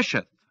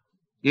thresheth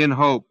in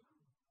hope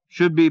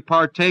should be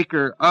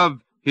partaker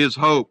of his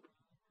hope.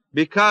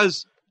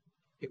 Because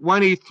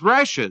when he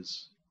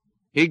threshes,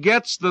 he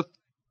gets the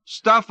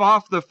stuff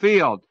off the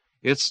field.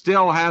 It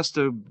still has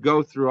to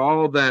go through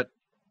all that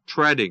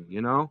treading,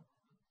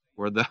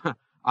 where the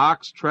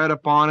ox tread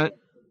upon it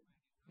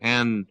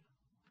and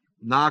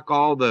knock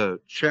all the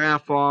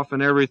chaff off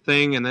and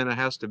everything, and then it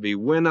has to be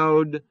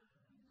winnowed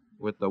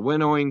with the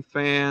winnowing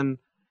fan,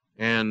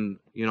 and,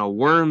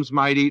 worms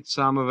might eat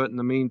some of it in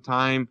the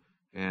meantime,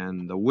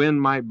 and the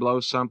wind might blow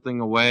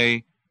something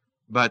away.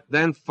 But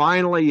then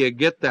finally you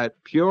get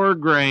that pure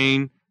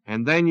grain,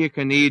 and then you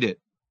can eat it.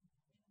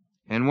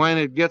 And when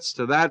it gets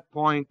to that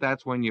point,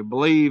 that's when you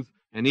believe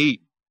and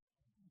eat.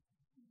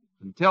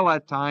 Until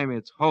that time,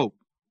 it's hope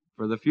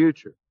for the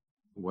future.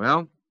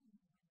 Well,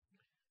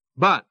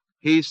 but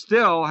he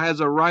still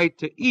has a right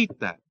to eat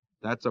that.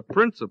 That's a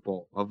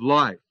principle of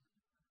life.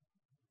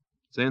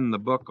 It's in the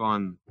book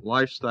on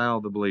Lifestyle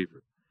of the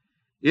Believer.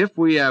 If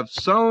we have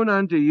sown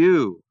unto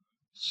you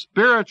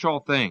spiritual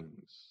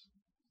things,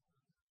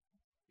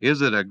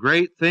 is it a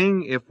great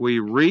thing if we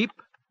reap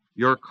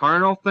your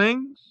carnal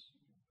things?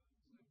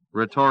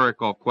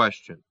 Rhetorical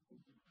question.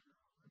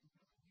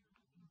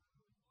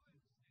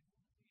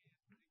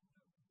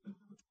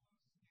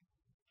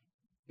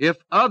 If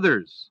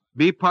others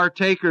be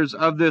partakers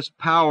of this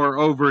power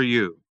over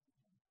you,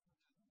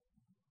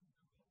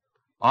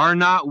 are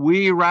not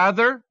we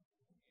rather?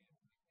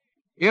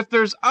 If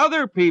there's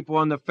other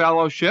people in the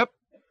fellowship,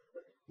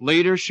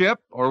 leadership,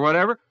 or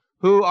whatever,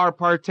 who are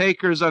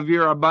partakers of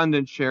your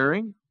abundant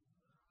sharing,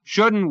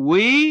 shouldn't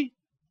we,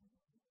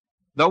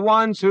 the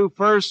ones who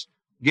first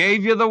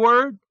gave you the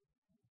word?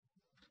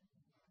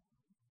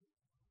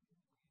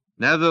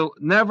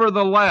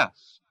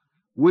 Nevertheless,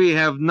 we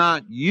have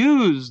not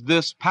used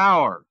this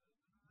power,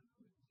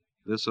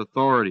 this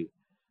authority,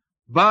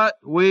 but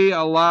we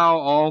allow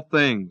all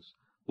things,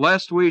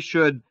 lest we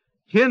should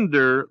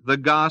hinder the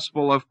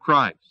gospel of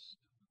Christ.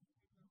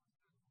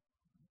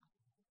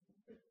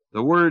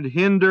 The word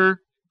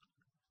hinder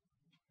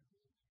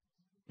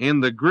in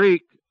the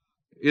Greek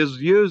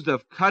is used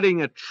of cutting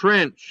a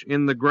trench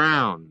in the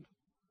ground.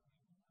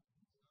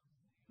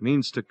 It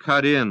means to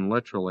cut in,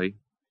 literally.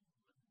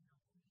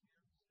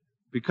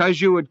 Because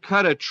you would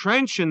cut a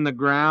trench in the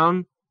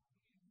ground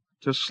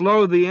to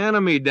slow the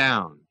enemy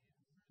down.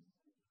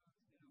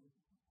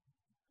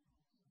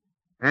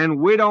 And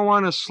we don't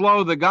want to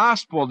slow the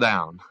gospel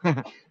down.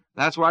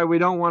 That's why we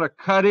don't want to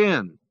cut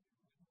in.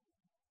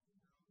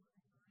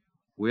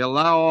 We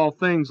allow all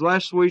things,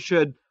 lest we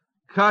should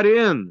cut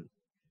in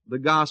the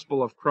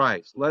gospel of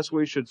Christ, lest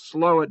we should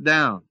slow it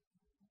down.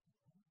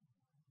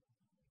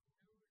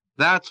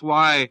 That's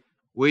why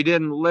we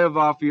didn't live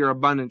off your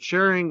abundant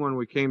sharing when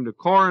we came to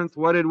Corinth.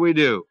 What did we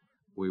do?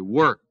 We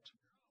worked.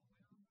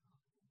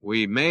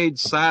 We made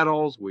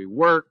saddles. We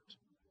worked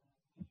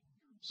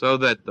so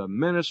that the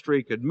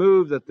ministry could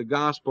move, that the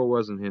gospel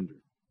wasn't hindered.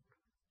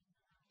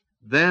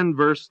 Then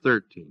verse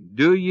 13.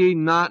 Do ye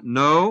not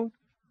know?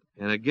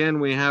 And again,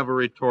 we have a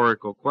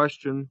rhetorical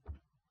question.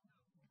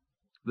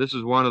 This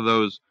is one of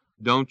those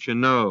don't you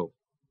know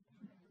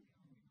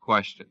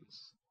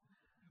questions.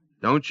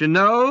 Don't you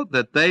know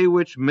that they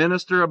which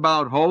minister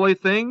about holy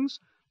things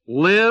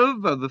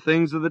live of the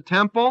things of the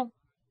temple?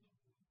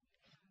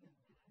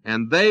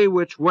 And they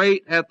which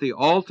wait at the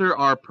altar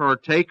are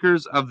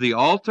partakers of the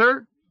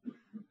altar?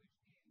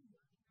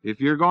 If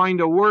you're going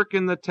to work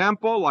in the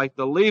temple like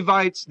the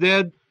Levites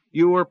did,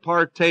 you were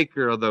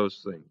partaker of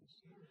those things.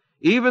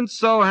 Even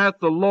so hath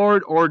the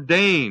Lord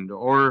ordained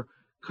or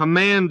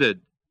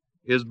commanded,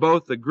 is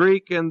both the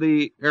Greek and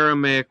the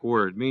Aramaic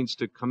word. It means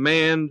to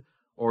command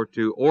or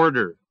to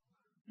order.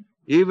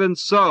 Even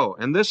so,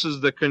 and this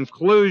is the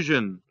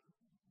conclusion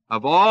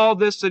of all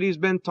this that he's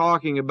been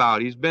talking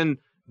about. He's been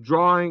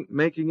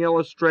making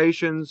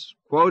illustrations,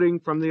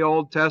 quoting from the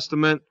Old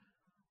Testament,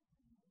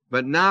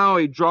 but now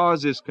he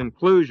draws his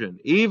conclusion.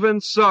 Even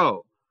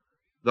so,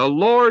 the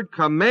Lord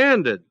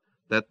commanded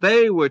that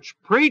they which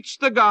preach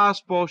the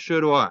gospel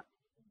should what?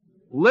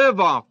 Live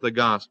off the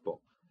gospel.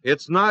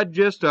 It's not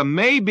just a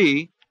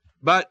maybe,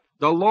 but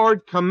the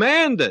Lord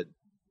commanded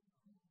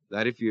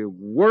that if you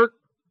work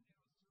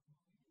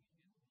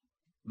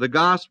the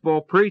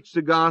gospel, preach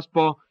the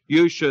gospel,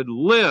 you should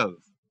live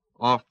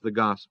off the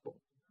gospel.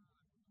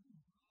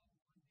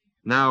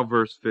 Now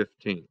verse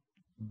 15.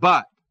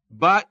 But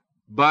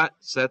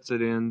sets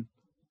it in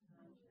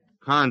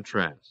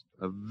contrast.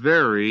 A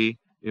very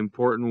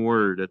important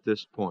word at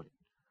this point.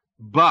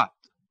 But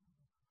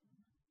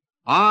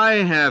I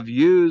have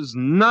used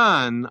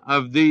none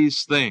of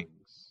these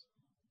things.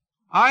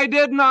 I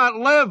did not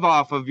live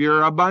off of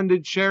your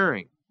abundant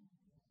sharing.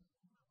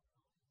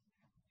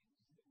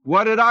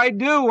 What did I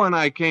do when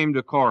I came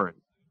to Corinth?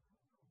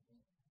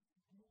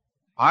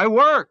 I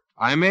worked.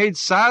 I made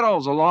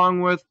saddles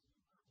along with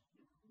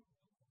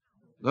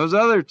those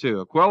other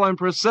two, Aquila and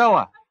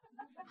Priscilla.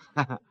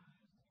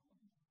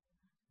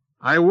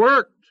 I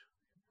worked.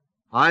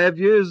 I have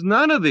used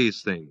none of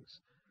these things.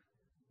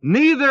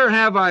 Neither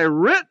have I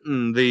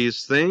written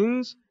these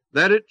things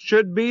that it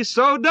should be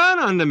so done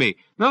unto me.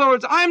 In other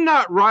words, I'm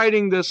not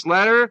writing this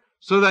letter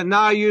so that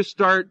now you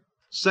start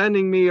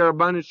sending me your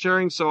abundant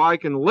sharing so I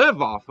can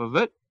live off of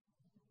it.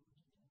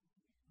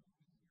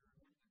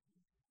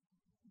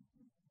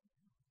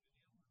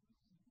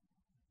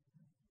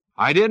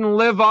 I didn't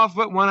live off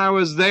it when I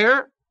was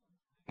there,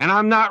 and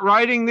I'm not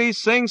writing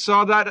these things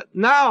so that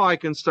now I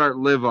can start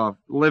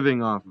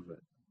living off of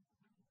it.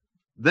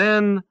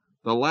 Then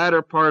the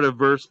latter part of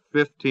verse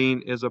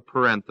 15 is a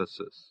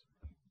parenthesis.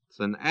 It's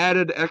an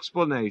added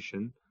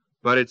explanation,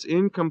 but it's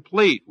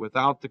incomplete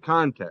without the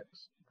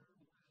context.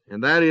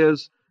 And that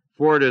is,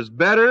 for it is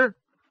better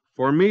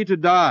for me to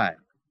die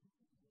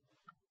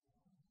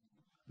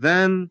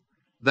than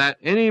that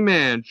any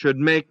man should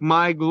make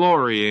my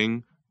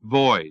glorying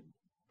void.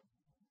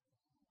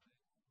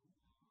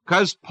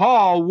 Because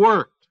Paul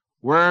worked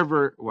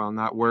wherever, well,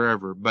 not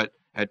wherever, but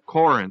at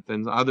Corinth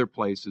and other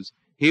places.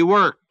 He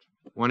worked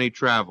when he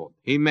traveled.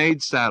 He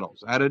made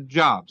saddles, had a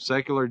job,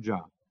 secular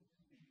job.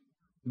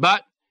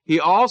 But he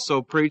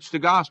also preached the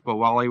gospel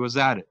while he was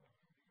at it.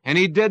 And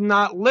he did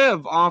not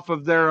live off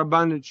of their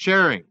abundant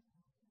sharing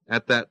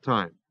at that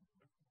time.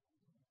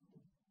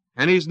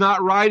 And he's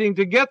not writing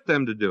to get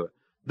them to do it.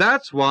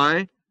 That's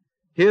why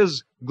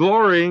his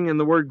glorying, and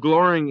the word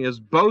glorying is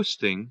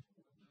boasting,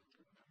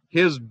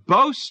 his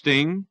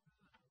boasting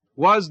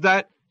was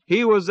that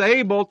he was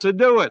able to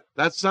do it.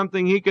 That's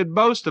something he could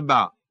boast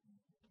about.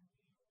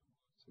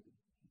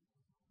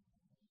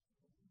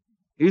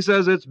 He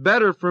says, it's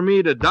better for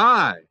me to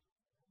die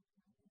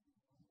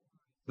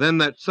than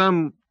that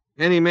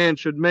any man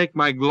should make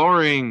my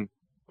glorying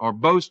or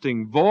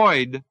boasting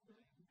void,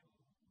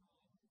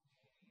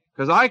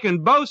 because I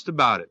can boast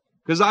about it,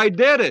 because I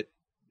did it.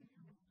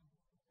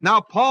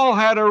 Now, Paul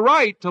had a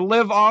right to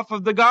live off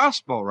of the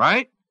gospel,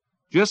 right?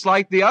 Just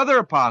like the other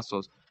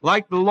apostles,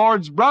 like the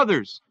Lord's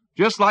brothers,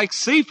 just like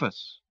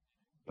Cephas.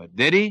 But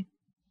did he?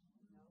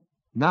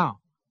 No.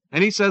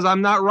 And he says,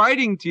 I'm not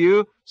writing to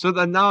you so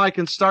that now I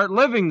can start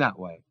living that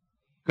way,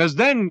 because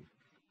then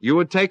you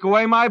would take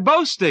away my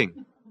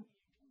boasting.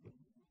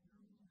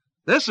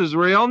 This is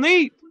real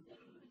neat.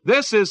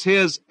 This is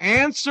his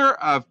answer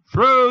of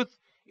truth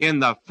in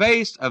the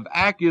face of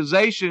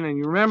accusation. And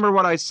you remember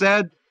what I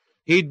said?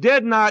 He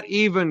did not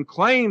even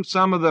claim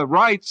some of the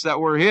rights that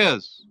were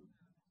his.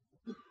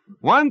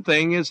 One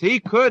thing is he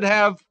could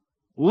have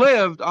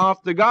lived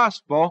off the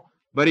gospel,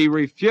 but he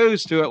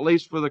refused to, at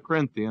least for the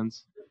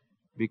Corinthians,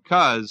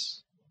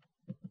 because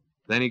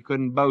then he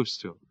couldn't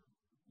boast to them.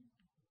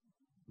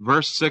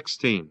 Verse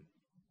 16.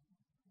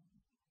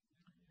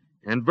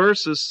 And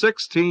verses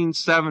 16,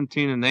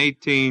 17, and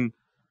 18,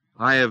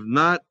 I have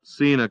not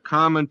seen a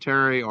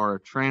commentary or a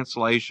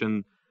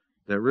translation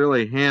that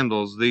really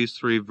handles these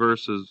three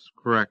verses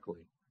correctly.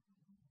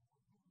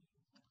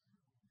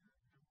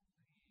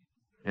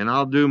 And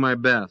I'll do my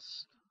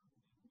best.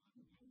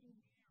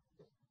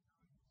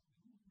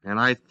 And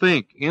I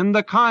think in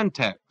the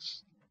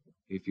context,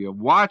 if you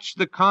watch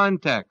the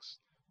context,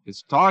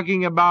 it's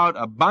talking about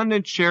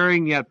abundant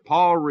sharing, yet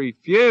Paul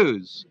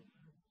refused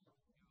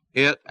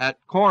it at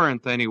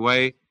Corinth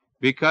anyway,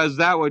 because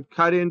that would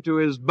cut into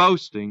his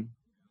boasting.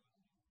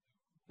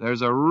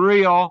 There's a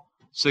real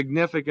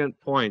significant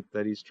point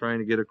that he's trying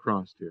to get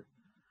across here.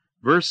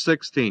 Verse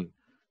 16,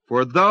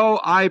 for though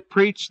I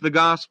preach the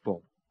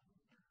gospel,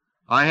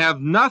 I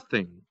have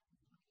nothing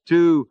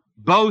to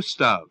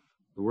boast of.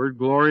 The word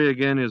glory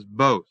again is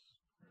boast.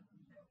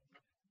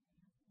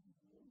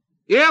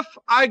 If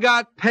I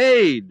got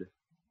paid,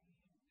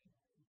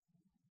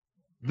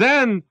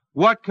 then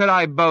what could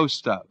I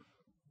boast of?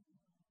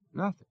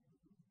 Nothing.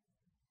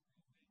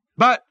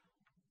 But,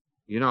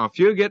 if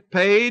you get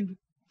paid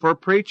for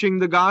preaching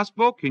the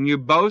gospel, can you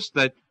boast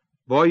that,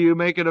 boy, you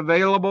make it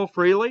available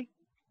freely?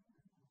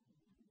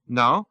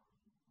 No.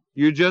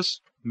 You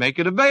just make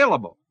it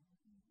available.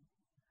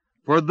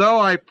 For though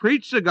I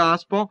preach the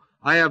gospel,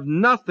 I have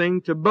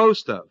nothing to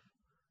boast of.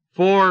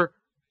 For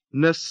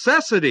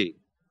necessity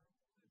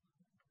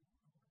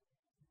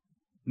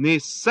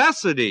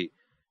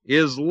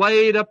is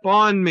laid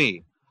upon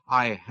me.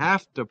 I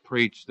have to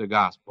preach the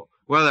gospel.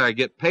 Whether I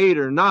get paid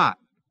or not,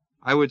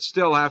 I would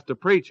still have to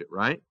preach it,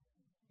 right?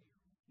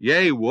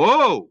 Yea,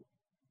 woe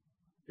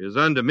is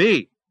unto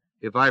me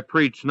if I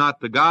preach not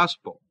the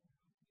gospel.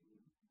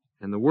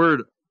 And the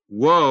word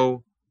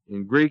woe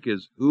in Greek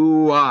is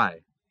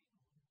ouai.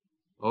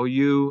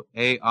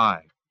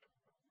 O-U-A-I.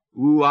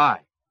 Ouai.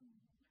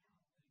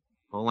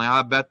 Only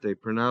I bet they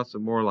pronounce it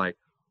more like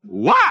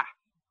wah!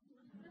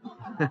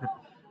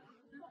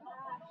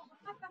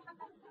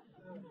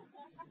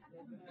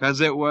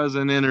 Because it was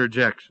an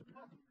interjection.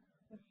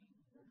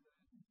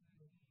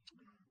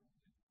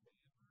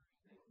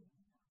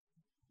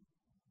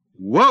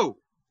 Woe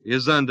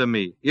is unto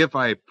me if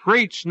I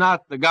preach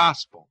not the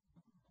gospel.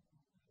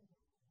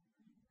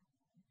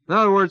 In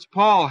other words,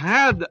 Paul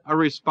had a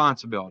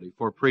responsibility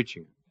for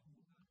preaching it.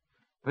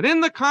 But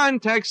in the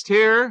context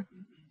here,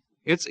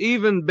 it's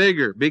even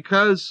bigger,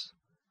 because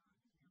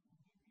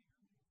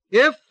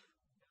if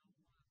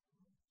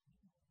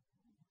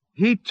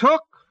he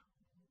took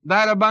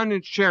that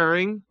abundant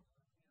sharing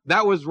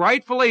that was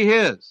rightfully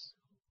his,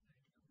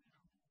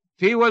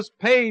 if he was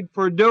paid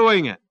for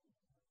doing it,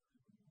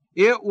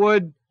 it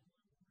would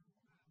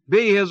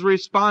be his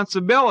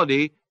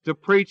responsibility to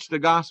preach the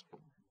gospel.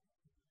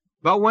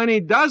 But when he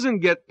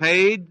doesn't get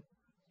paid,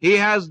 he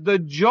has the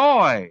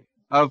joy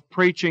of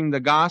preaching the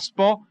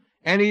gospel,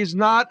 and he's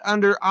not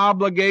under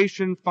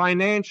obligation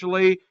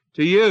financially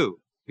to you.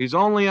 He's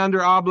only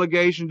under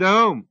obligation to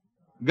whom?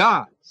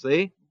 God,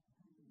 see?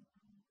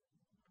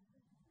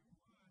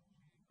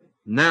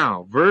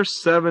 Now, verse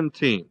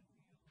 17,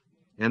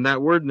 and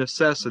that word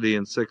necessity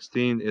in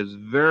 16 is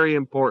very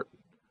important.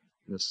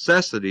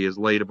 Necessity is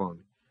laid upon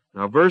me.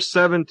 Now, verse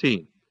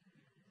 17,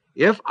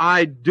 if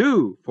I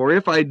do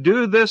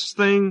this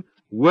thing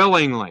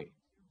willingly,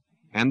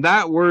 and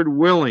that word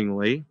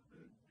willingly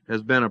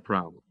has been a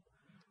problem,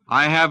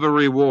 I have a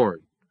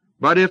reward.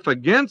 But if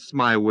against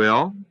my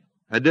will,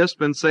 a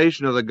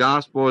dispensation of the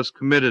gospel is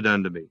committed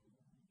unto me.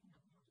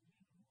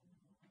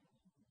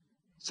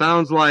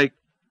 Sounds like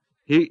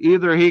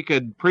either he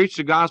could preach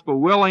the gospel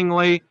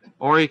willingly,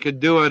 or he could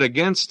do it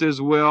against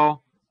his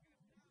will,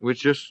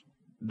 which just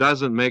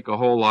doesn't make a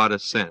whole lot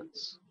of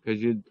sense.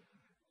 Because if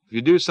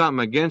you do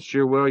something against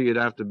your will, you'd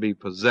have to be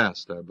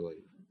possessed, I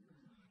believe.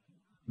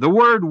 The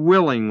word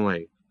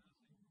willingly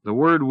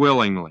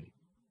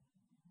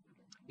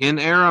in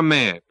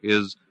Aramaic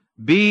is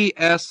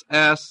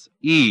B-S-S-E-V-Y-A-N-I.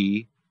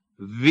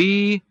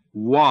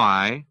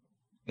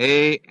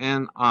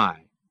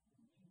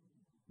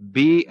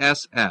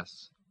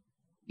 B-S-S-E-V-Y-A-N-I.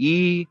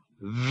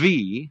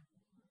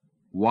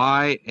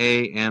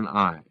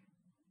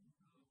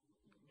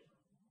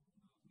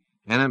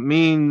 And it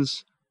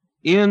means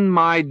in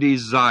my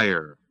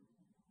desire.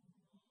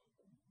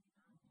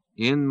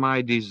 In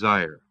my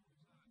desire.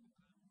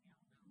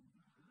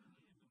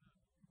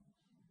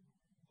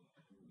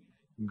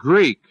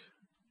 Greek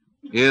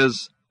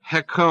is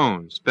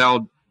hekon,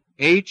 spelled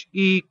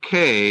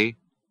H-E-K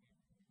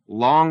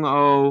long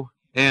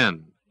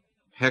O-N.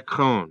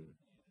 Hekon.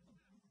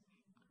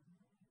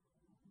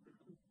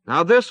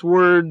 Now this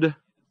word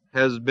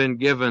has been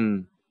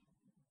given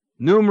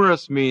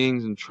numerous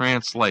meanings and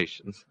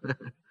translations.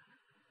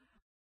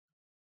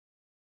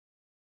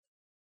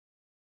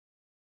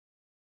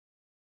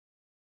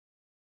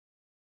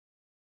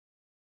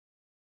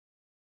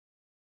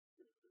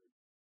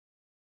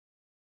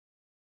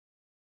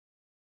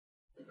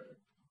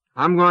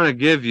 I'm going to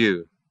give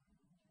you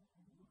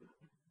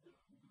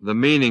the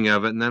meaning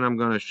of it, and then I'm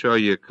going to show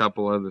you a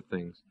couple other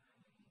things.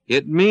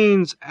 It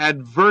means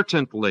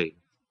advertently,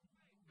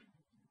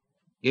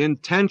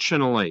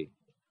 intentionally,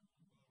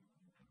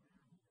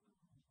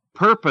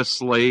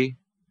 purposely,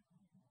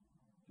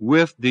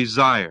 with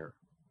desire.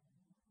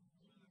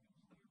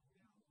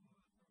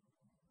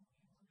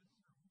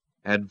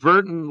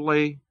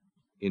 Advertently,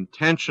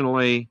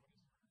 intentionally,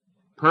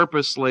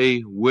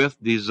 purposely,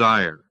 with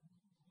desire.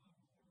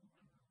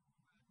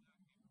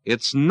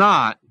 It's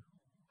not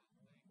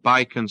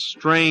by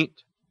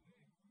constraint,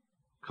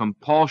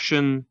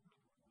 compulsion,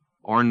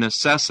 or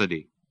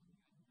necessity.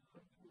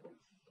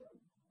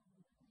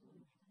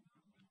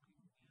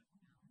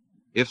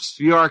 if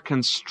you are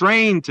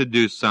constrained to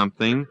do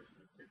something,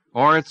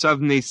 or it's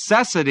of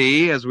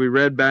necessity, as we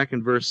read back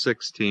in verse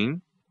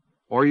 16,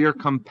 or you're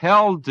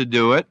compelled to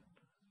do it,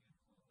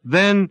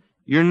 then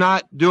you're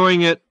not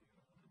doing it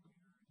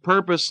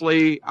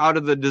purposely out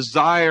of the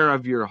desire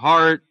of your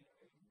heart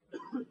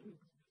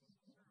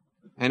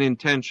and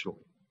intentionally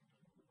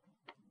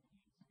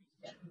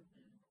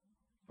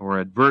or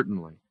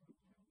advertently.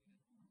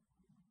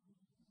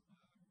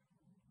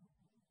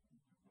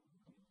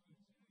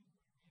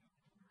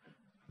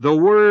 The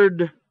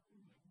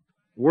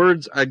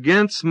words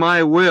against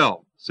my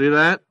will, see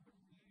that?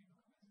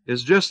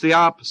 Is just the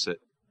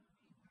opposite.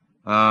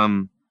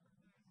 The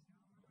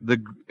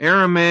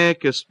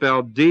Aramaic is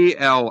spelled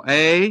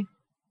D-L-A.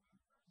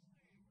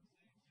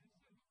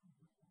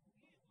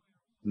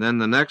 Then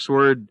the next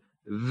word,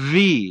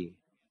 V.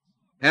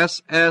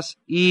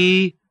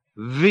 S-S-E-V-Y-A-N-I.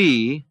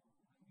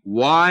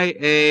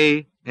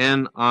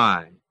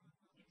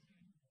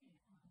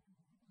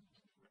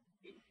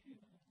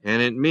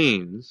 And it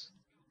means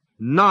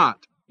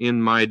not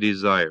in my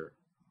desire.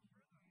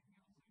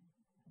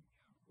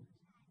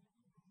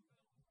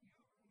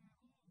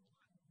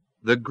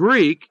 The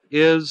Greek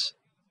is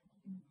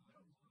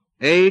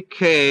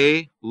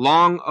A-K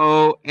long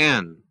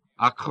O-N,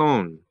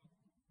 akon.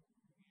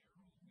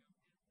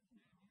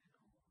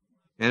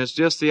 And it's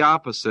just the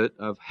opposite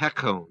of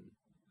hekon.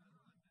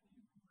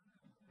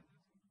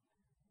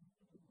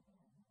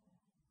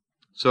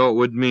 So it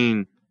would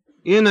mean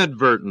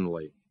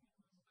inadvertently,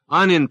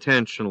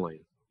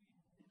 unintentionally,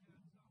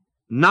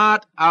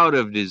 not out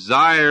of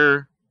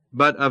desire,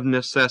 but of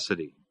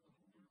necessity.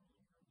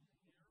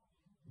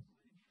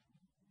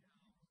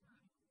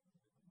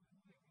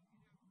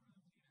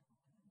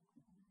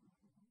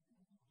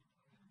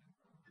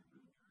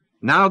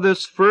 Now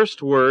this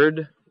first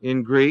word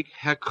in Greek,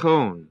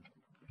 hekon,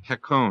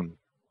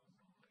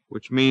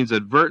 which means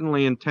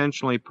advertently,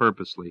 intentionally,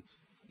 purposely,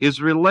 is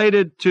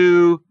related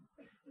to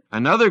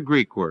another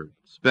Greek word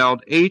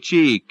spelled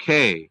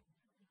H-E-K-O-U-S-I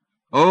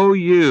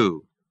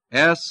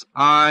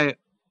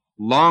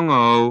long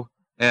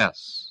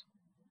O-S.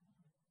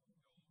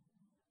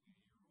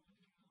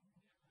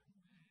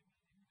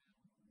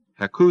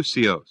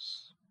 Hekousios.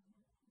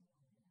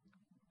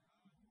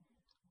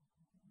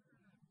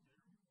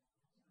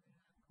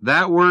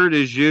 That word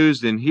is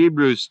used in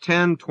Hebrews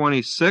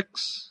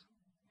 10:26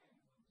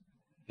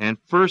 and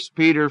 1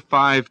 Peter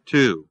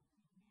 5:2.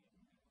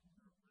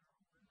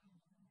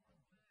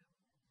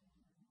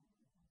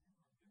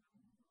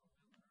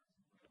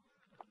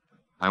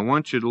 I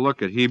want you to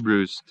look at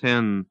Hebrews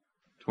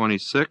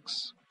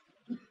 10:26.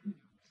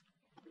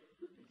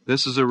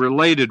 This is a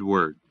related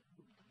word.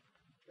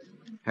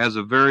 Has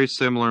a very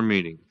similar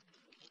meaning.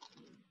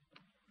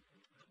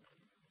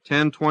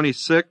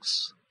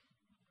 10:26.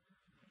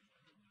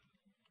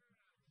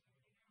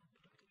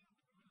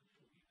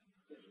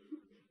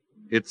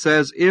 It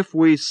says, if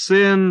we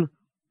sin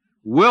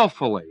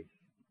willfully,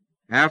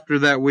 after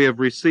that we have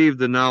received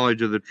the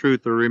knowledge of the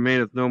truth, there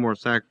remaineth no more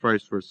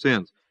sacrifice for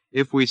sins.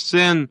 If we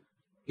sin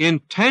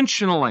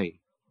intentionally,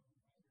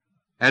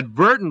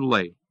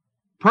 advertently,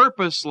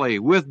 purposely,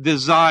 with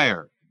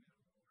desire.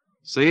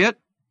 See it?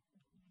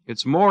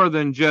 It's more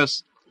than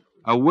just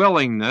a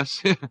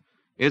willingness.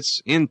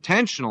 It's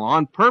intentional,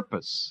 on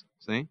purpose.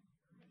 See?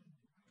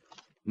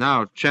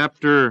 Now,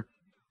 1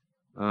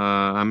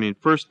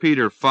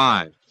 Peter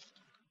 5.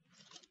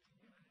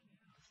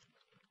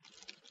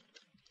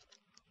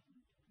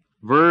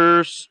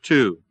 Verse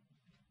 2.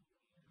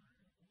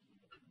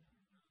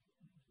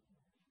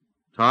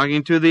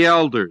 Talking to the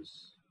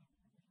elders.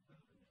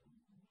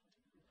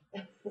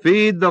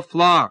 Feed the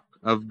flock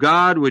of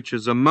God which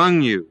is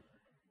among you,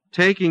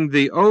 taking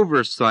the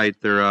oversight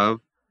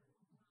thereof,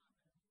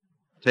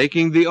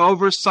 taking the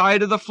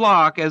oversight of the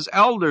flock as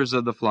elders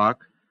of the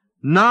flock,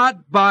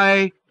 not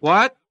by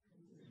what?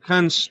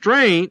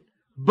 Constraint,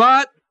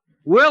 but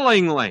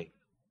willingly.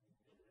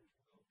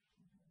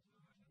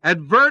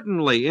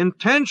 Advertently,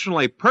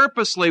 intentionally,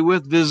 purposely,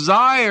 with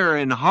desire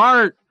and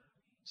heart.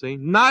 See,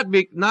 not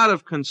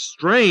of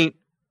constraint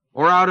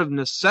or out of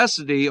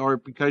necessity or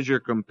because you're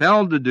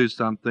compelled to do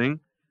something.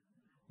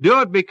 Do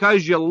it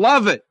because you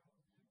love it.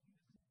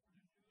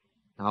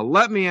 Now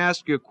let me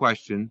ask you a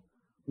question.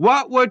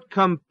 What would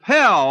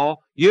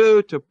compel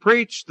you to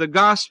preach the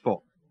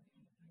gospel?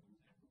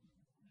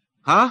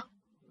 Huh?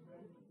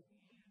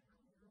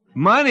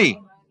 Money.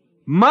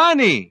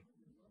 Money.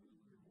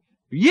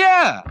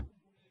 Yeah.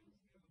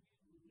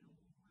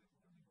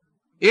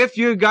 If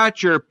you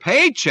got your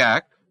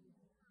paycheck,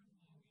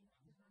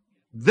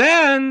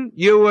 then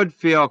you would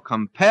feel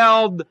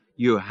compelled.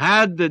 You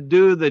had to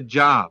do the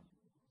job.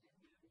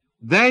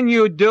 Then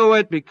you do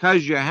it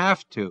because you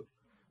have to.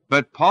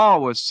 But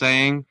Paul was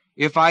saying,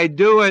 if I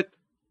do it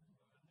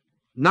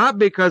not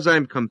because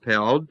I'm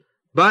compelled,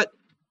 but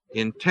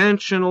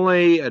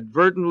intentionally,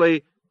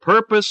 advertently,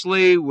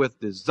 purposely, with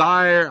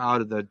desire,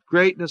 out of the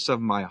greatness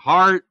of my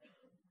heart,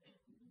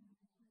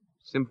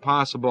 it's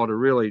impossible to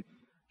really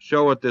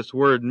show what this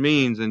word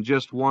means in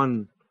just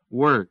one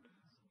word.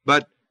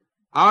 But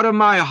out of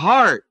my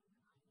heart,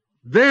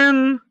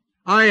 then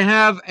I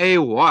have a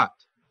what?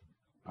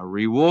 A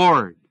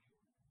reward.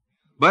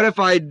 But if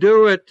I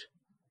do it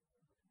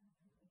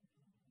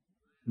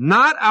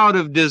not out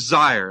of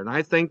desire, and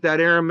I think that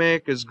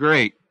Aramaic is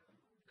great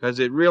because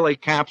it really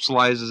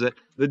capsulizes it,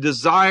 the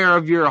desire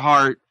of your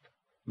heart,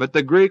 but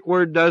the Greek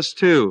word does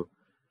too.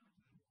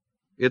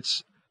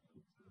 It's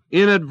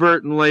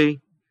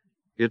inadvertently,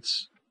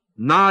 it's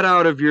not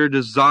out of your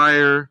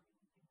desire,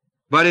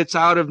 but it's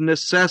out of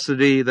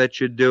necessity that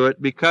you do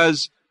it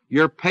because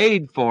you're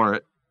paid for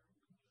it.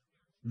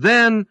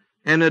 Then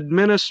an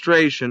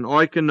administration,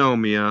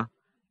 oikonomia,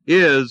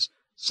 is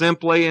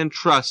simply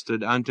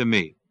entrusted unto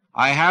me.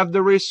 I have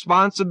the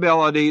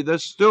responsibility, the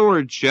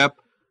stewardship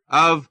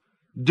of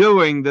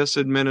doing this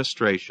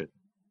administration.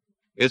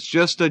 It's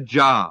just a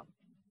job.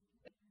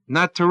 Isn't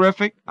that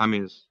terrific? I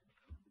mean, it's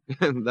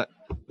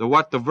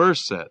what the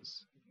verse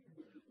says.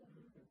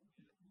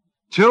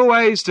 Two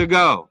ways to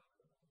go.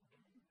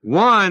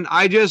 One,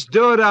 I just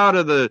do it out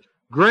of the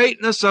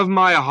greatness of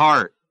my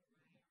heart.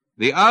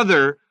 The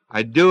other,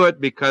 I do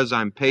it because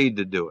I'm paid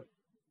to do it.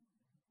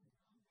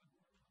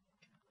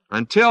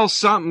 Until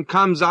something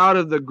comes out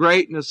of the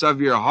greatness of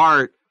your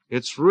heart,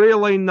 it's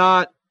really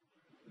not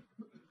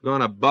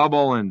going to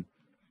bubble and,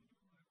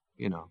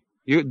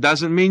 it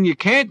doesn't mean you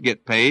can't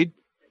get paid,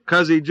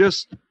 because he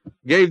just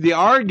gave the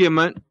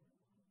argument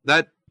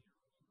that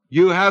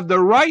you have the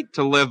right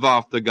to live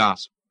off the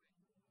gospel.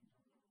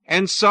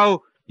 And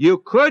so you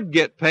could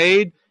get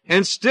paid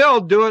and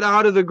still do it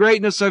out of the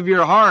greatness of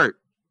your heart.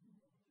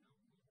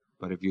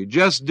 But if you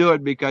just do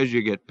it because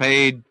you get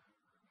paid,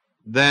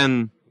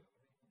 then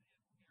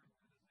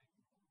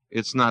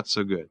it's not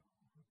so good.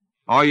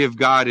 All you've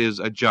got is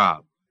a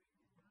job,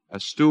 a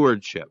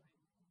stewardship.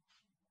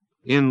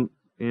 In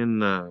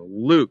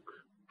Luke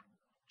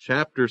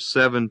chapter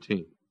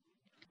 17.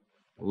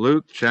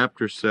 Luke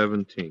chapter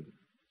 17.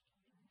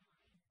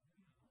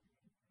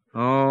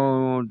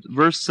 Oh,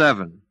 verse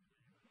 7.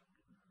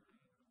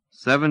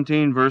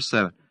 17 verse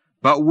 7.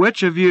 But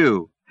which of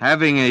you,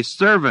 having a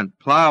servant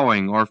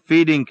plowing or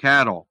feeding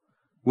cattle,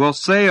 will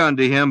say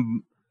unto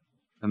him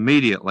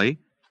immediately,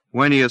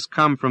 when he has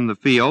come from the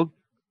field,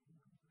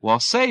 well,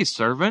 say,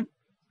 servant,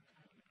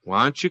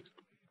 why don't you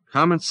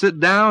come and sit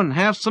down and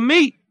have some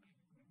meat?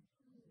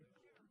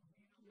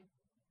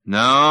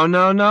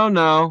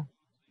 No.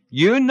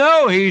 You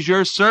know he's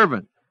your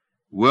servant.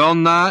 Will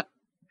not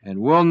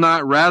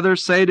rather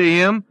say to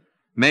him,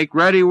 make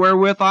ready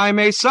wherewith I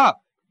may sup.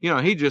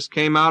 He just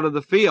came out of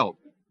the field.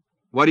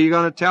 What are you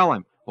going to tell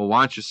him? Well,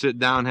 why don't you sit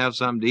down and have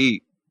something to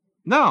eat?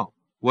 No.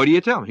 What do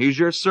you tell him? He's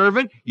your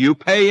servant. You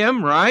pay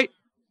him, right?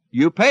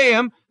 You pay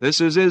him.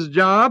 This is his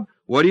job.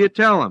 What do you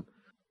tell him?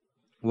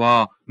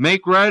 Well,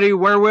 make ready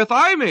wherewith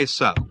I may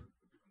sup,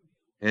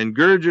 and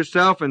gird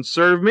yourself and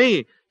serve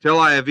me till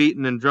I have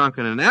eaten and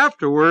drunken, and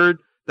afterward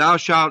thou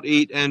shalt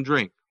eat and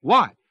drink.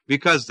 Why?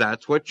 Because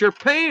that's what you're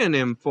paying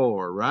him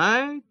for,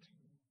 right?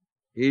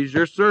 He's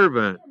your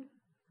servant.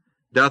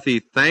 Doth he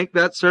thank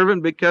that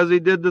servant because he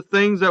did the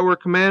things that were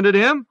commanded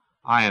him?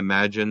 I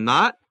imagine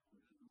not.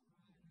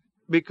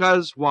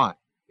 Because why?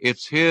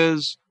 It's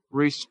his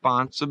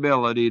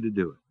responsibility to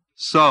do it.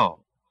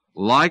 So,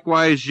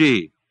 likewise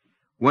ye,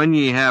 when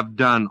ye have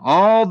done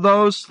all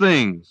those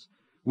things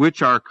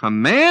which are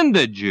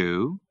commanded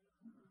you,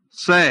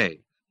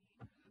 say,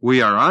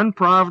 we are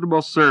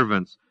unprofitable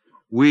servants.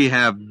 We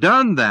have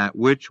done that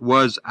which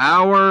was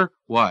our,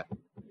 what?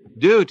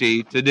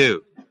 Duty to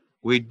do.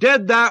 We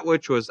did that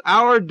which was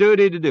our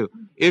duty to do.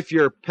 If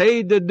you're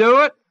paid to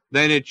do it,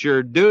 then it's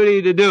your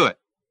duty to do it.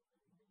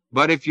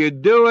 But if you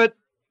do it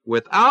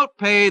without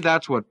pay,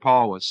 that's what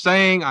Paul was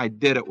saying. I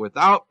did it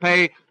without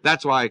pay.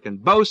 That's why I can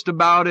boast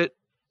about it.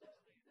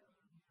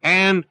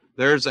 And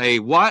there's a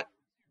what?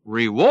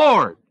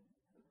 Reward.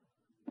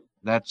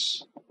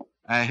 That's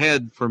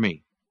ahead for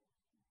me.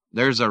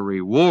 There's a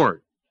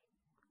reward.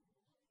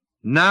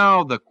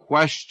 Now the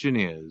question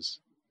is,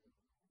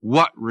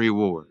 what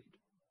reward?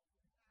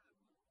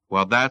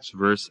 Well, that's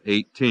verse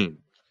 18.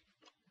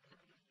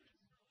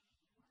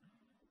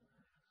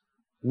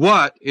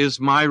 What is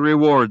my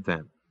reward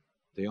then?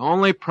 The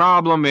only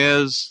problem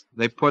is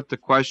they put the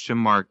question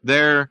mark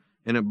there,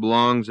 and it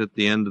belongs at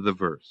the end of the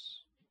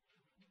verse.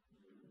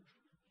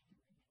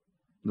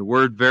 The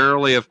word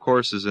verily, of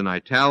course, is in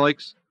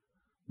italics.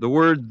 The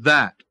word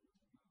that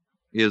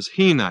is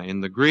hina in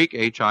the Greek,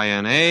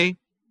 H-I-N-A,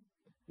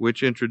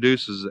 which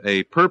introduces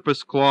a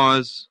purpose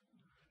clause.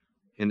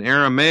 In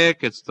Aramaic,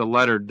 it's the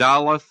letter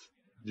daleth,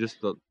 just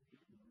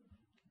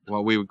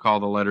what we would call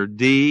the letter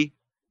D.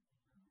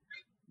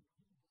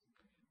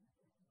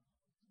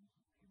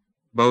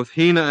 Both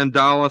hina and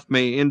daleth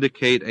may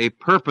indicate a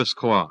purpose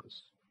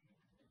clause,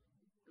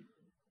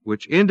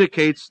 which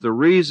indicates the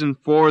reason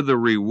for the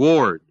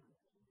reward.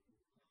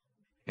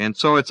 And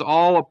so it's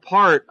all a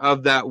part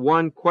of that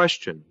one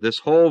question. This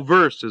whole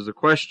verse is a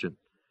question,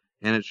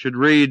 and it should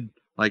read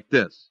like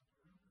this.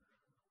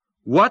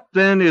 What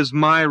then is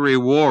my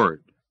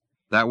reward?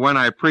 That when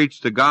I preach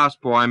the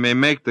gospel, I may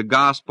make the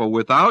gospel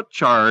without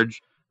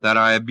charge, that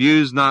I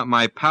abuse not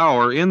my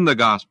power in the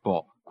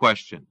gospel?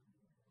 Question.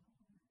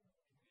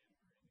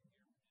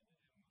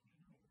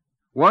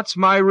 What's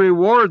my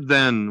reward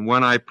then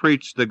when I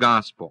preach the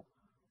gospel?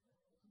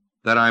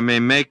 That I may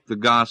make the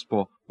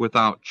gospel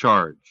without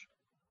charge.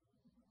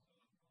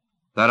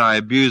 That I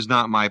abuse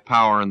not my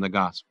power in the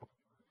gospel.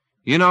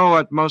 You know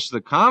what most of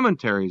the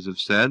commentaries have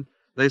said?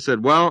 They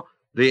said, well,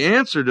 the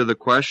answer to the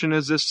question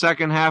is this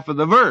second half of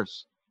the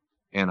verse.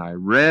 And I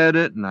read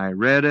it,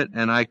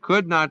 and I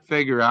could not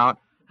figure out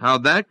how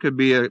that could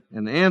be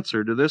an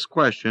answer to this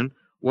question,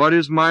 what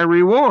is my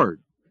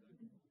reward?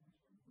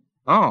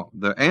 Oh,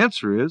 the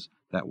answer is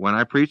that when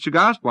I preach the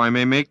gospel, I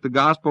may make the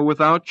gospel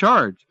without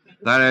charge,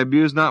 that I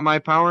abuse not my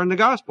power in the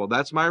gospel.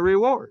 That's my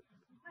reward.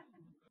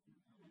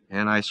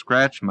 And I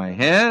scratched my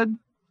head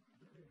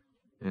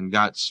and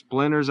got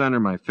splinters under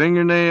my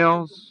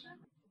fingernails.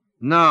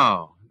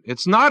 No,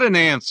 it's not an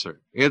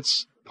answer.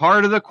 It's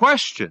part of the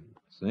question,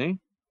 see?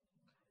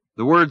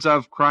 The words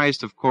of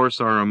Christ, of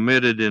course, are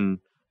omitted in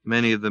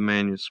many of the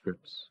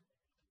manuscripts.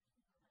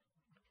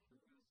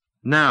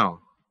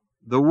 Now,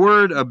 the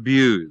word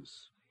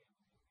abuse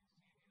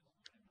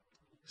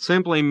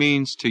simply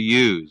means to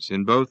use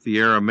in both the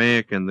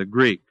Aramaic and the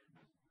Greek.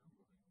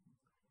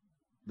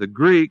 The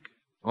Greek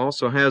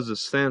also has a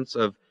sense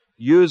of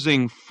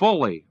using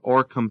fully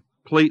or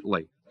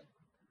completely,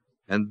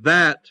 and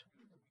that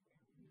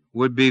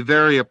would be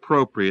very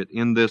appropriate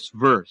in this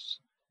verse,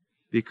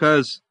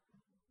 because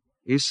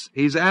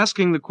he's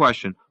asking the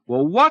question,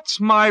 well,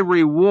 what's my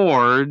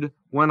reward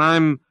when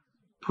I'm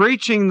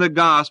preaching the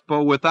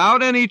gospel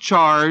without any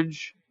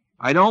charge?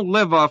 I don't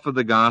live off of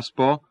the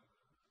gospel,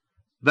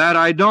 that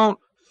I don't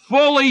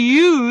fully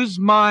use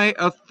my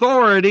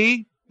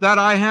authority that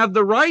I have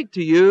the right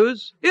to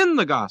use in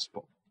the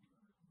gospel.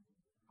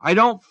 I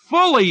don't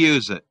fully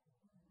use it.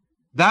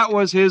 That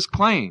was his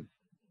claim.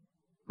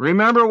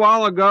 Remember a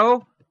while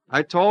ago,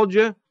 I told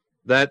you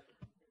that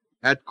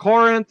at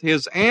Corinth,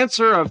 his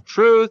answer of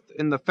truth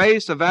in the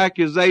face of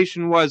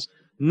accusation was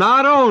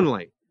not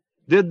only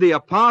did the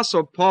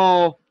Apostle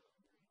Paul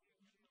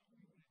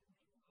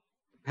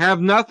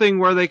have nothing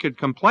where they could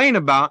complain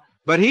about,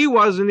 but he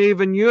wasn't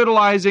even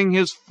utilizing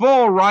his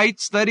full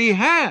rights that he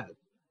had,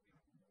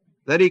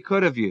 that he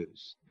could have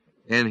used.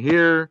 And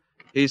here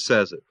he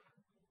says it.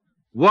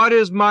 What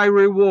is my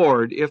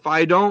reward if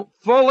I don't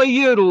fully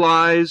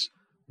utilize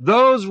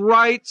those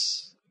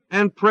rights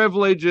and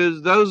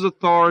privileges, those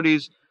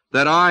authorities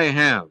that I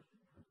have,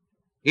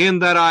 in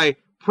that I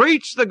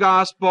preach the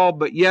gospel,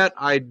 but yet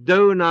I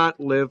do not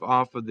live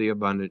off of the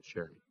abundant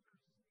sharing?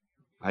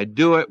 I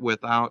do it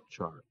without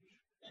charge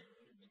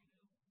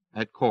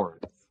at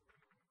Corinth.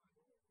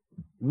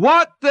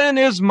 What then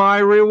is my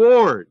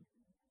reward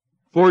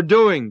for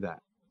doing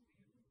that?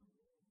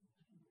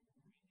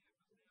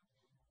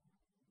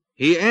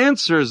 He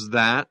answers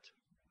that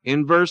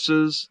in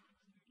verses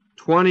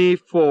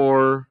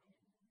 24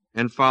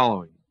 and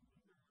following.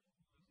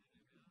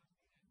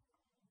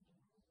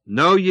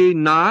 Know ye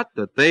not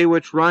that they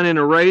which run in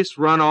a race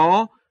run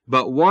all,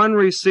 but one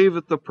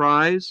receiveth the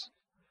prize?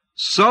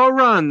 So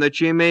run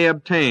that ye may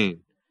obtain.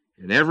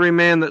 And every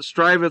man that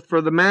striveth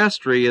for the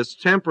mastery is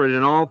temperate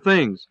in all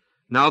things.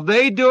 Now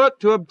they do it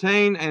to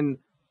obtain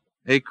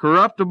a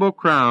corruptible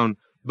crown,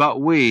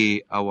 but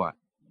we a what?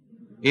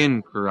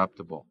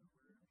 Incorruptible.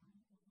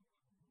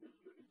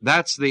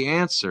 That's the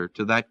answer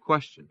to that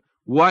question.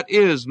 What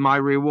is my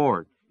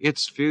reward?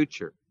 It's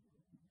future.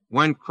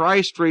 When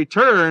Christ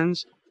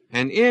returns,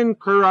 an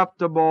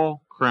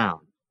incorruptible crown.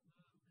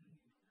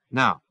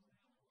 Now,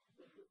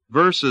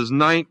 verses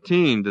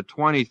 19 to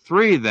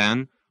 23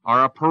 then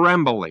are a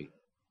parembole.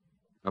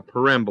 A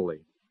parembole.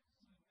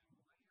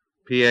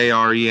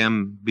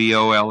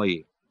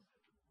 P-A-R-E-M-B-O-L-E.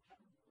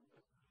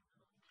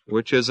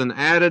 Which is an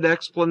added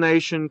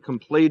explanation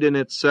complete in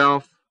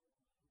itself.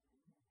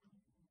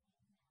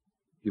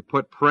 You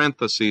put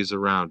parentheses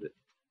around it.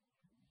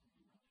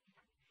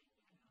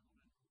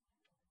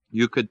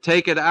 You could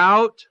take it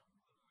out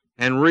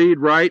and read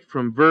right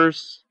from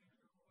verse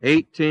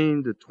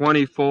 18 to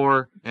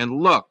 24 and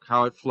look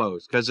how it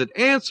flows, because it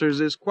answers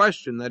his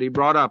question that he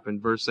brought up in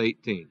verse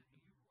 18.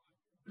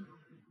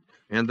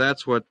 And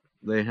that's what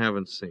they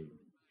haven't seen.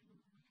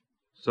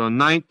 So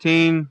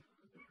 19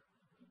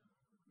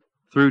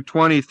 through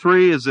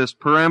 23 is this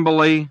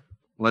parembole.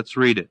 Let's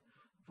read it.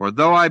 For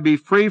though I be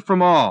free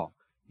from all,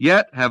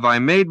 yet have I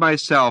made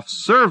myself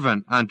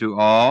servant unto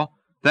all,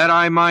 that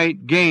I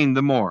might gain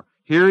the more.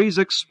 Here he's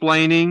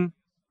explaining,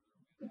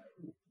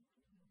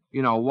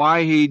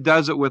 why he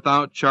does it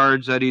without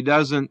charge, that he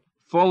doesn't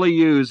fully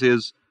use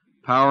his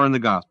power in the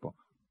gospel.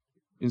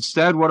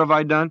 Instead, what have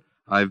I done?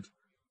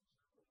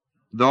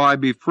 Though I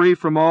be free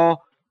from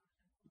all,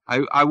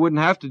 I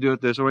wouldn't have to do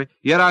it this way,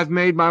 yet I've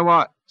made my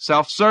what?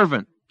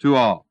 Self-servant to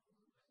all,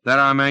 that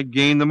I might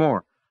gain the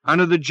more.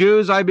 Unto the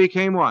Jews I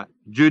became what?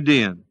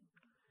 Judean,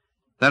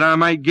 that I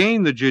might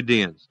gain the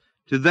Judeans.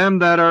 To them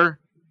that are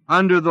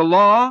under the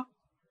law,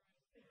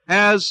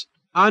 as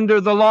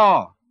under the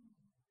law.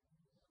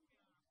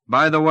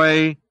 By the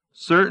way,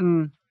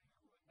 certain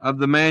of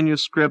the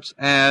manuscripts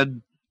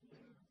add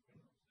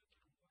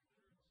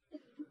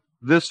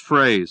this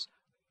phrase,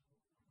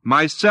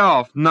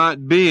 myself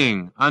not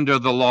being under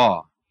the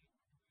law.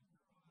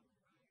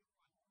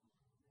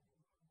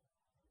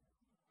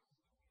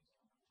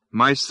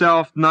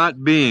 myself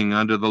not being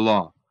under the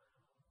law.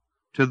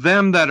 To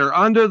them that are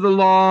under the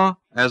law,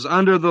 as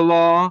under the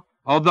law,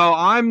 although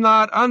I'm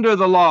not under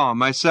the law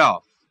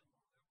myself,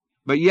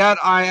 but yet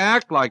I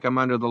act like I'm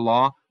under the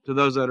law to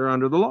those that are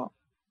under the law,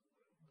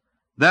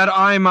 that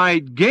I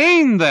might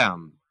gain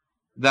them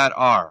that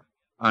are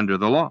under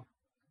the law.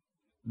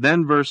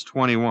 Then verse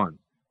 21.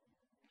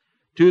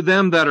 To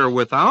them that are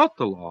without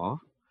the law,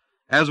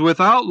 as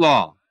without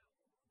law.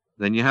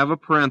 Then you have a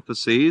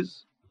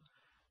parenthesis,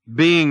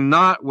 being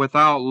not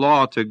without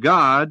law to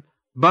God,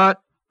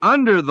 but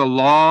under the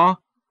law,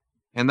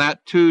 and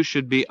that too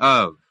should be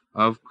of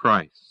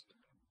Christ.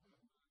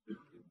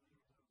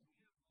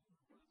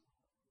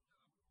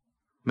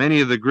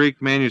 Many of the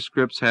Greek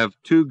manuscripts have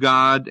to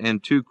God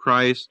and to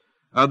Christ.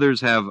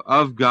 Others have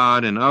of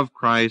God and of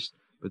Christ.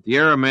 But the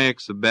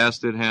Aramaics, the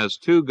best, it has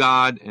to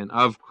God and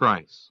of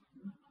Christ,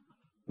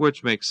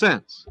 which makes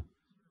sense.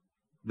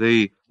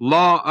 The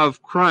law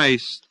of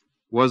Christ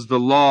was the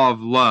law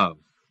of love.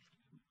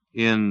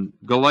 In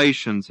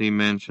Galatians, he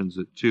mentions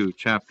it too,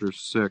 chapter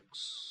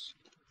 6.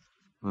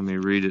 Let me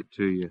read it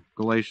to you.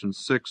 Galatians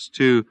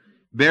 6:2.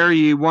 Bear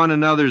ye one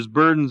another's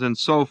burdens, and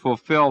so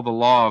fulfill the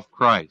law of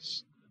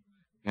Christ.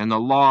 And the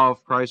law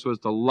of Christ was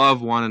to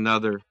love one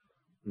another,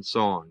 and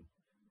so on.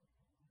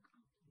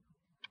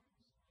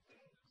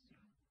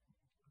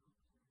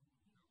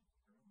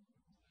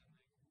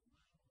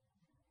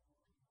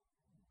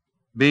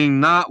 Being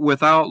not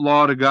without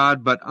law to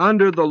God, but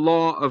under the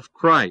law of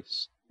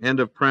Christ. End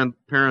of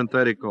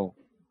parenthetical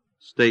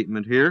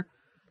statement here.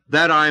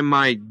 That I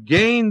might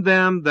gain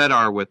them that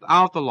are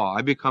without the law.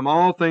 I become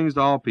all things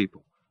to all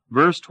people.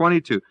 Verse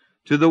 22.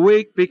 To the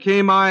weak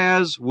became I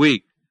as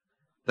weak,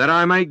 that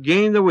I might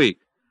gain the weak.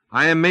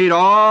 I am made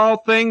all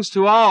things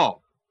to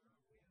all,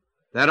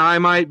 that I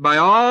might by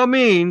all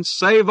means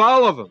save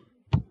all of them.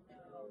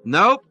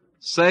 Nope,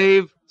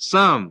 save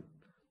some.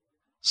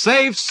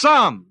 Save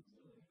some.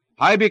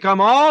 I become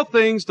all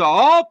things to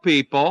all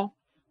people,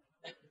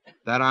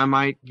 that I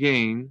might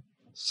gain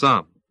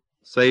some.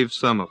 Save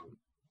some of them.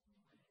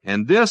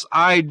 And this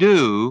I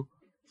do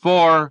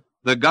for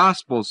the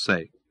gospel's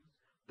sake,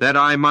 that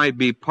I might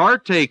be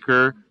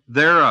partaker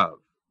thereof.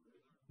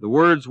 The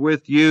words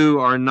with you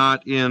are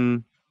not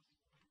in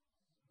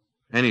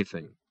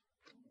anything,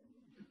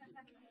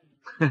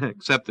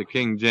 except the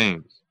King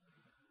James.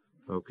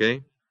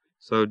 Okay?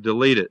 So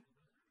delete it.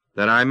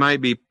 That I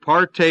might be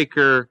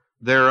partaker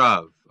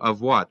thereof. Of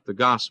what? The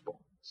gospel.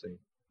 See?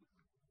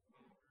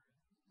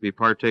 Be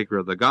partaker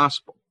of the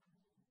gospel.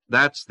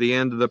 That's the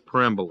end of the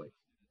preambly.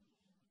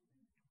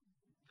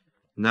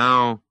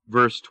 Now,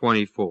 verse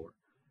 24.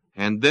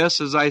 And this,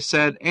 as I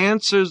said,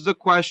 answers the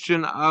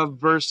question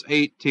of verse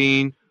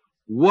 18.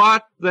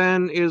 What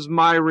then is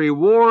my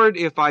reward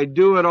if I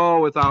do it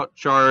all without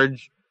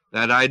charge,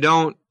 that I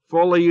don't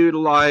fully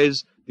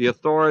utilize the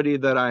authority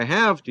that I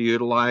have to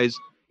utilize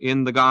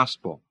in the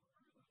gospel?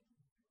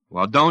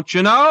 Well, don't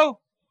you know?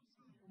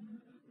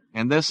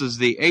 And this is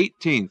the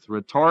 18th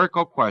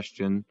rhetorical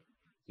question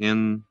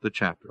in the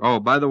chapter. Oh,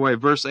 by the way,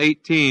 verse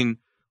 18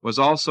 was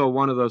also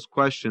one of those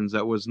questions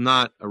that was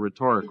not a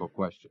rhetorical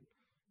question,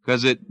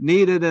 because it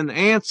needed an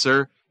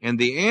answer, and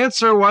the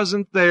answer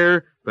wasn't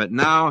there, but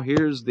now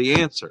here's the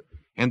answer.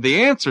 And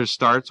the answer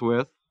starts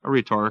with a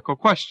rhetorical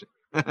question.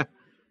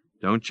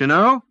 Don't you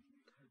know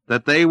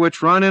that they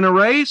which run in a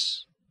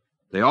race,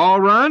 they all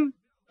run,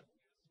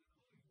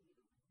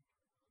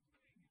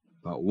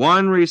 but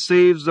one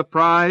receives the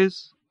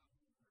prize?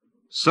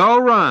 So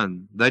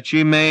run that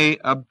ye may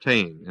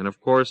obtain. And of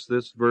course,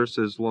 this verse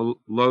is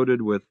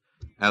loaded with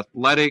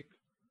athletic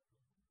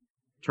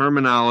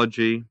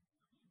terminology.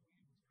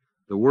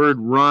 The word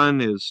run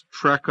is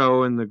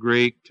trecho in the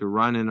Greek, to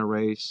run in a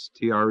race,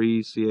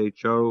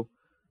 T-R-E-C-H-O,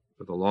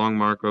 with a long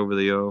mark over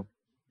the O.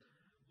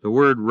 The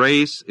word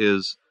race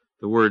is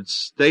the word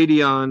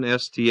stadion,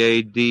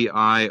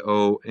 S-T-A-D-I-O-N,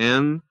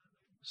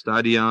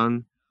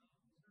 stadion.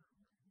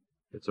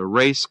 It's a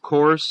race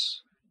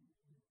course.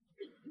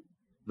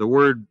 The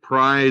word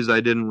prize I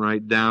didn't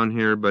write down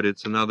here, but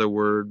it's another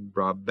word,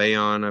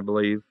 brabeon, I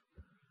believe.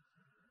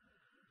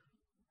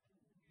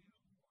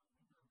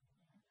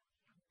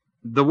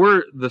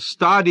 The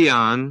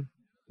stadion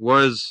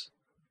was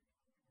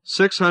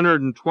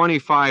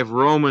 625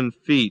 Roman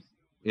feet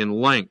in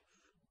length,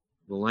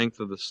 the length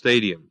of the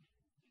stadium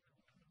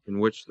in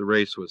which the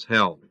race was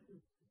held.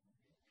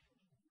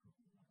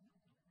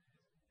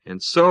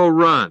 And so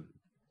run,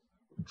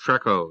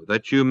 trecho,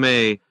 that you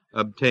may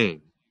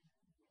obtain.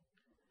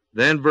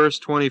 Then verse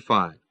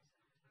 25.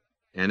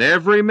 And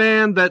every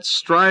man that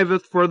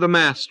striveth for the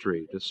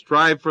mastery. To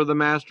strive for the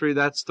mastery,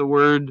 that's the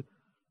word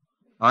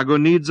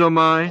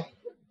agonizomai.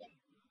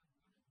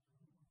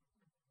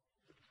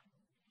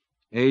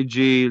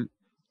 A-G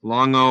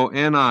long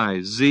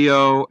O-N-I,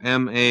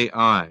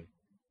 Z-O-M-A-I.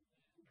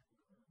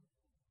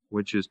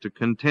 Which is to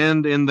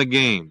contend in the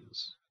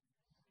games.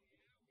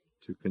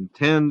 To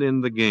contend in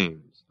the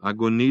games.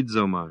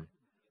 Agonizomai.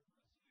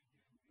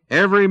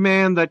 Every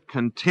man that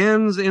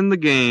contends in the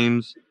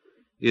games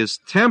is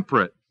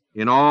temperate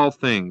in all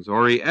things,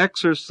 or he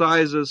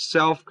exercises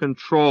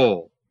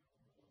self-control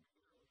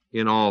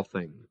in all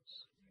things.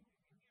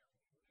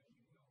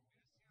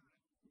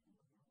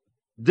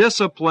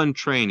 Discipline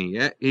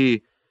training.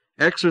 He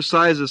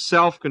exercises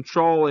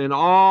self-control in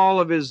all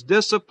of his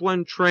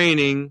discipline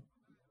training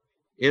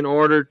in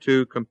order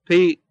to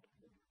compete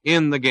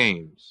in the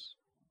games.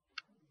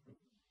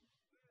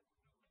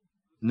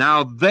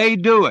 Now they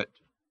do it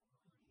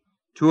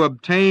to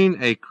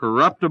obtain a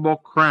corruptible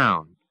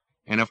crown.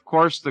 And of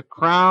course the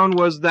crown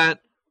was that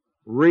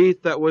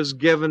wreath that was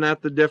given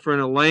at the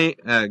different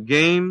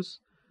games.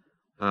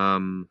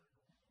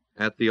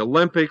 At the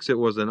Olympics it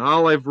was an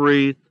olive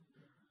wreath.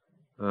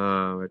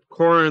 At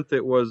Corinth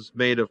it was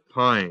made of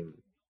pine.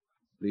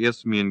 The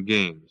Isthmian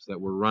games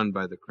that were run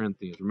by the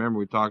Corinthians. Remember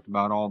we talked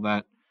about all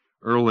that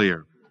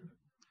earlier.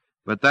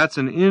 But that's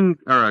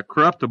a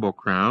corruptible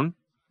crown.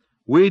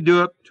 We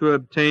do it to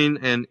obtain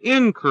an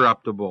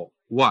incorruptible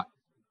what?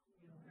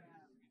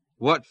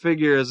 What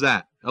figure is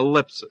that?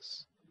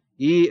 Ellipsis.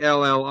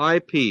 E-L-L-I-P-S-I-S.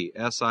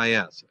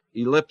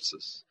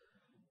 Ellipsis.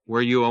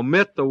 Where you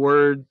omit the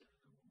word,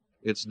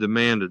 it's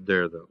demanded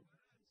there though.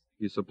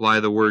 You supply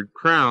the word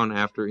crown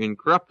after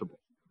incorruptible.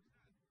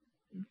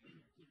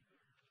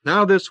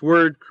 Now this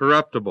word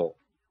corruptible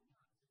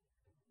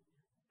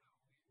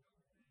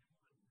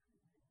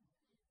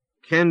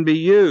can be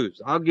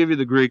used. I'll give you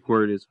the Greek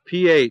word. It's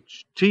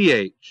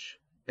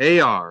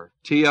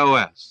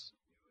P-H-T-H-A-R-T-O-S.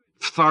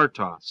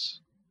 Phthartos.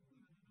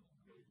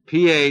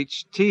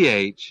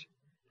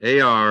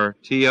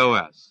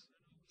 P-H-T-H-A-R-T-O-S.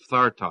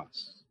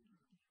 Phthartos.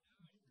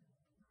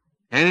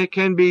 And it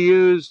can be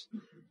used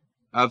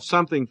of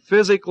something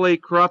physically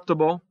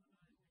corruptible,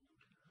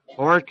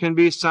 or it can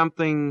be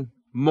something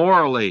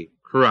morally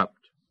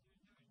corrupt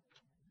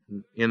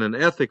in an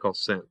ethical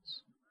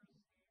sense.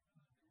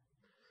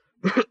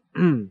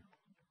 In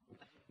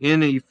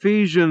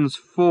Ephesians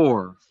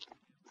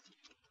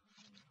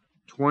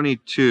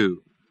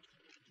 4:22,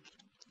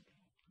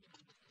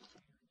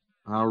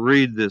 I'll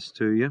read this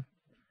to you.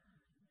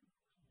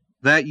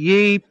 That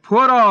ye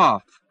put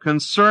off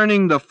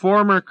concerning the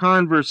former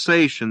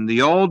conversation,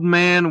 the old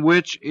man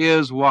which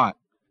is what?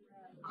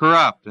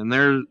 Corrupt. And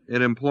there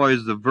it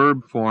employs the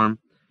verb form,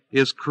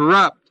 is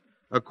corrupt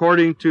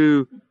according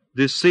to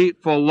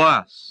deceitful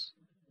lusts.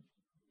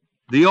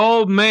 The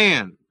old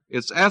man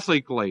is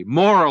ethically,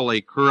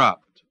 morally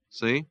corrupt.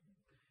 See?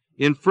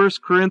 In 1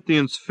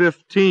 Corinthians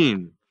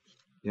 15,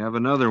 you have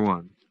another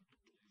one.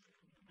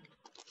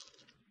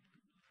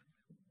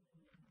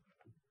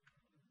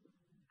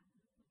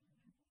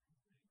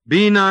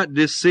 Be not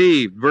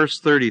deceived, verse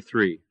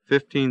 33,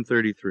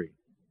 15:33.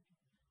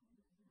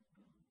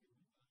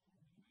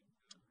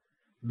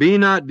 Be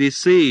not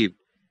deceived.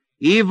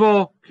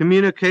 Evil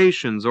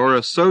communications or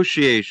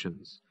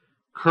associations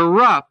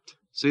corrupt,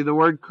 see the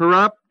word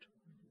corrupt?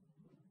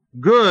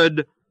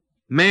 Good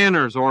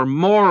manners or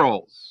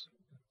morals.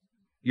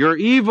 Your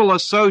evil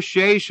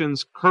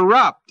associations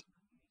corrupt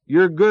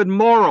your good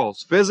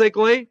morals.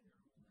 Physically?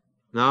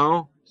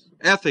 No.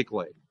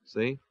 Ethically.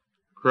 See?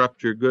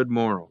 Corrupt your good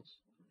morals.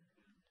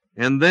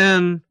 And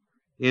then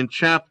in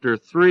chapter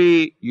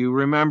 3, you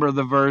remember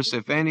the verse,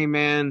 if any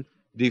man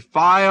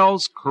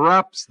defiles,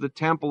 corrupts the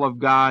temple of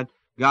God,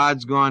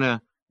 God's going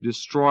to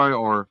destroy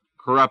or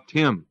corrupt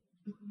him.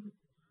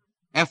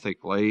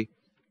 Ethically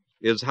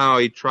is how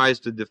he tries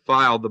to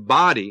defile the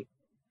body,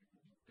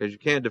 because you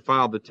can't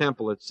defile the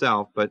temple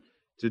itself, but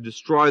to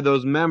destroy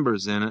those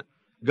members in it.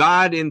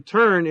 God in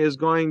turn is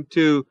going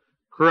to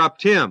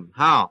corrupt him.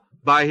 How?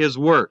 By his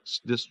works.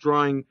 His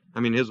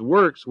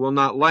works will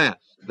not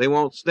last. They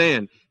won't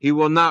stand. He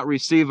will not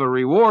receive a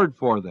reward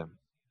for them.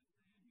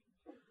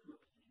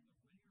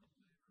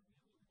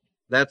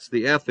 That's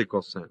the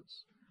ethical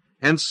sense.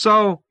 And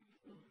so,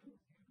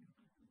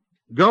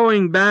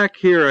 going back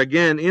here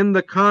again in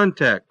the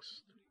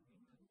context,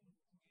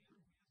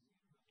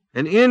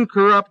 an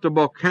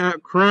incorruptible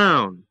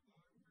crown,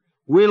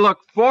 we look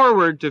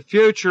forward to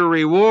future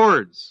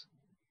rewards.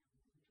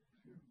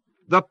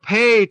 The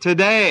pay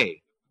today.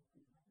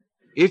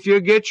 If you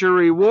get your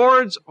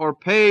rewards or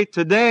pay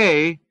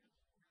today,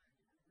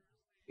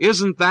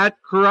 isn't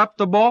that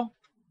corruptible?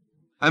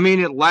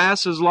 It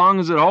lasts as long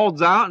as it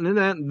holds out, and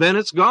then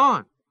it's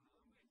gone.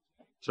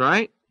 That's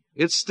right.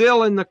 It's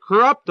still in the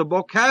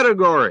corruptible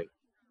category.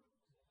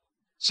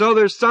 So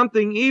there's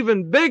something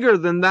even bigger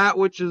than that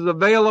which is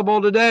available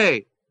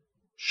today.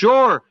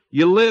 Sure,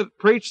 you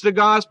preach the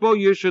gospel,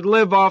 you should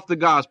live off the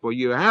gospel.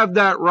 You have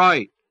that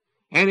right.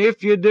 And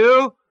if you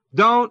do,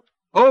 don't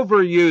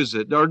overuse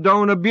it or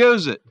don't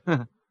abuse it.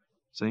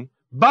 See?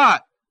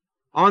 But,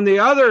 on the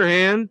other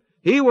hand,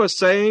 he was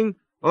saying,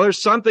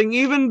 there's something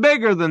even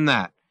bigger than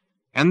that.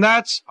 And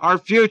that's our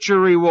future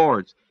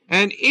rewards.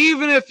 And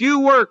even if you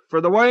work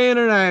for the Way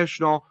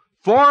International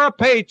for a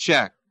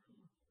paycheck,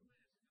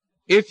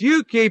 if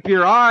you keep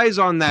your eyes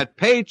on that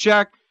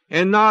paycheck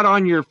and not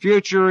on your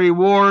future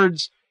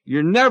rewards,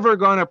 you're never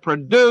going to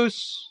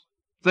produce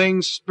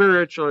things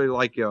spiritually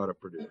like you ought to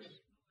produce.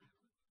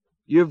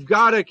 You've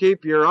got to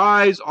keep your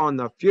eyes on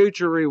the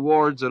future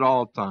rewards at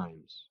all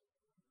times.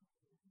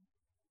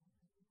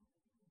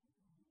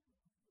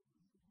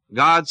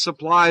 God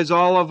supplies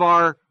all of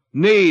our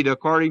need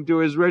according to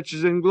His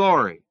riches and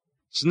glory.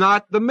 It's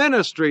not the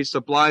ministry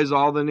supplies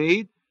all the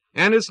need,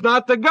 and it's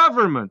not the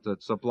government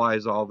that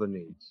supplies all the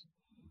needs.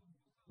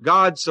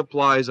 God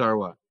supplies our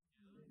what?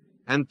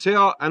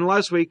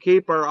 Unless we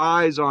keep our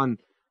eyes on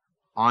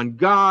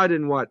God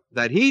and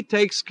that He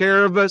takes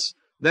care of us,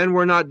 then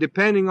we're not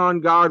depending on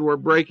God, we're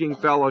breaking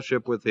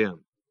fellowship with Him.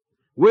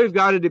 We've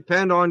got to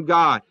depend on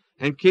God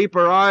and keep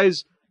our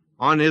eyes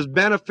on His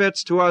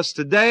benefits to us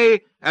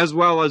today as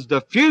well as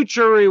the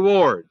future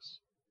rewards.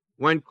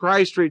 When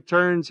Christ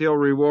returns, He'll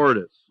reward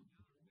us.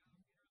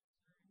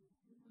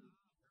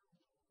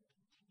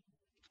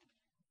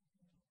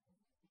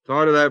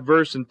 Thought of that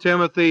verse in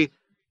Timothy,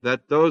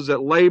 that those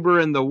that labor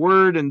in the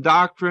word and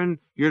doctrine,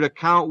 you're to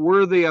count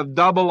worthy of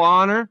double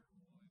honor.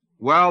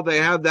 Well, they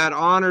have that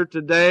honor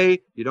today.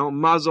 You don't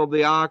muzzle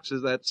the ox,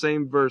 as that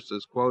same verse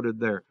is quoted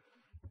there.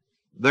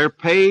 They're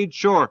paid,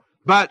 sure.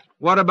 But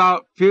what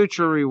about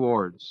future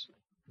rewards?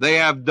 They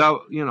have,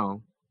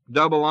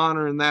 double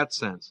honor in that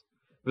sense.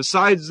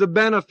 Besides the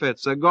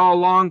benefits that go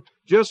along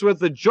just with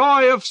the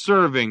joy of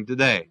serving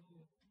today.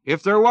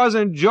 If there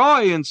wasn't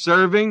joy in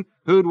serving,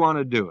 who'd want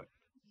to do it?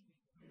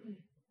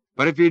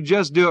 But if you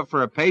just do it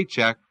for a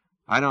paycheck,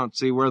 I don't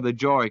see where the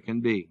joy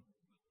can be.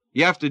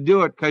 You have to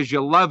do it because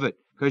you love it,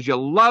 because you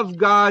love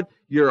God,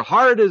 your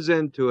heart is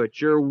into it,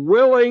 you're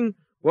willing,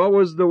 what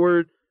was the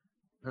word?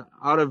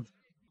 Out of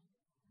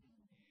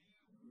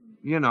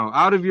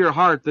your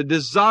heart, the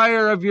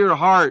desire of your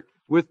heart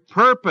with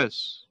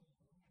purpose.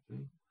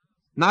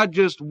 Not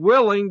just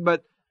willing,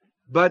 but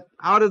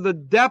out of the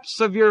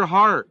depths of your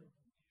heart.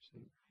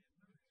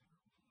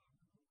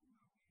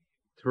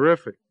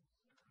 Terrific.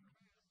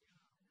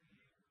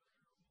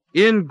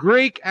 In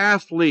Greek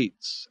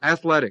athletics, as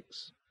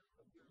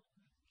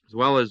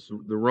well as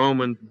the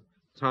Roman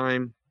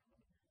time,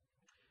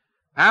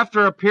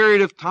 after a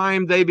period of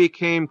time, they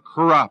became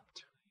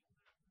corrupt.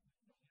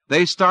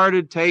 They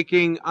started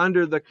taking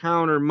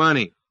under-the-counter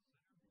money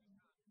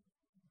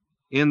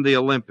in the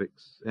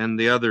Olympics and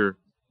the other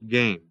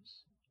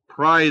games.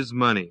 Prize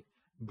money,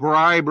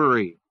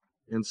 bribery,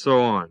 and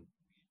so on.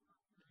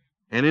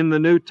 And in the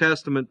New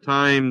Testament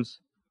times,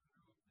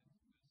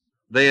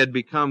 they had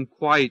become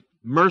quite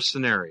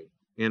mercenary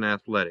in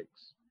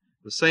athletics.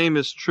 The same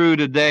is true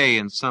today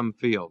in some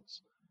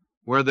fields,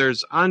 where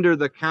there's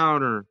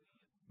under-the-counter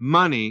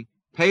money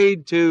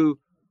paid to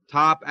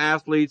top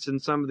athletes in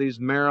some of these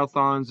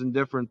marathons and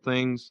different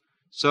things.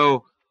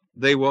 So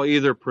they will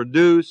either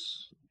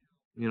produce,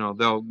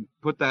 they'll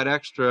put that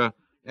extra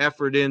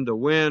effort in to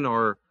win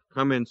or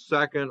come in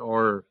second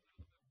or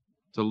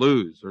to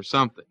lose or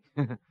something.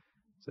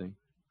 See?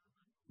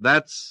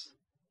 That's,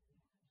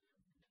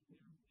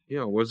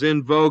 was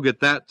in vogue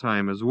at that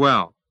time as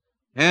well.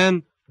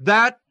 And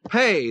that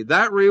pay,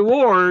 that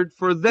reward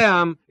for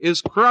them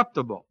is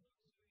corruptible.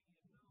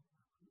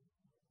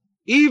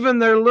 Even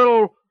their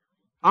little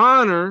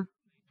honor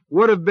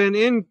would have been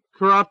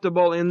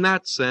incorruptible in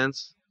that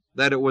sense,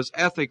 that it was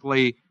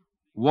ethically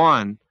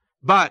won.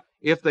 But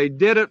if they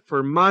did it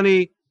for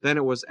money, then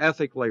it was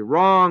ethically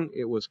wrong,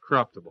 it was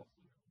corruptible.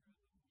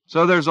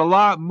 So there's a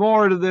lot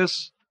more to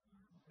this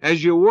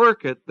as you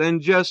work it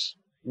than just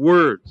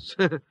words.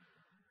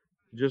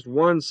 Just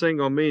one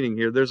single meaning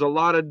here. There's a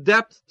lot of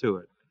depth to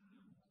it.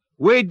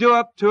 We do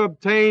it to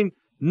obtain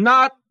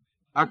not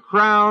a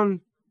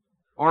crown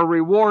or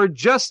reward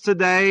just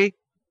today,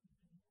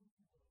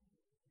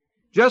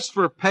 just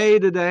for pay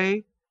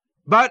today,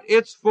 but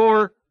it's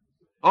for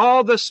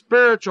all the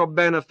spiritual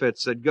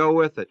benefits that go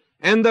with it,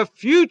 and the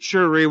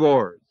future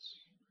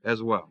rewards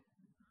as well.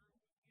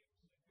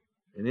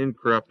 An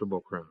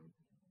incorruptible crown.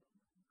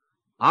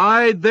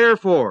 I,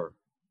 therefore,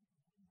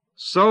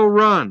 so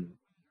run,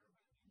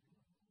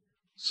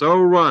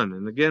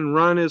 and again,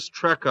 run is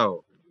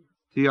trecho,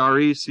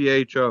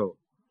 T-R-E-C-H-O.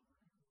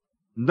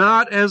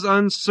 Not as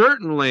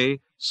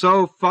uncertainly,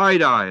 so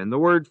fight I, and the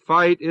word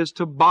fight is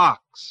to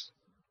box.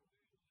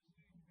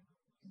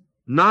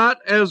 Not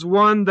as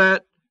one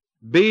that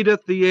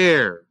beateth the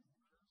air,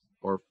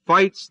 or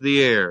fights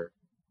the air,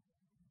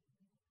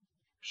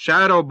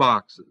 shadow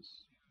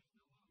boxes.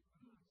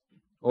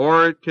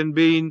 Or it can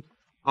be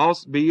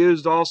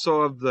used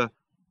also of the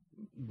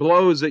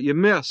blows that you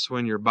miss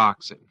when you're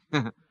boxing,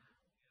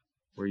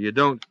 where you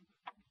don't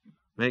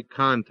make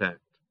contact.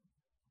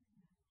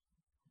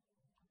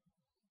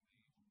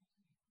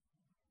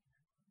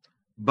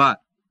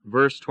 But,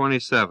 verse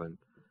 27,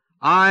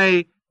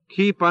 I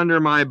keep under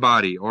my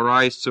body, or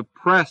I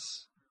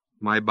suppress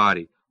my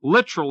body.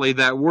 Literally,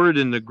 that word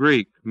in the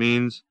Greek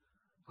means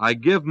I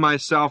give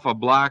myself a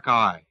black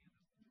eye.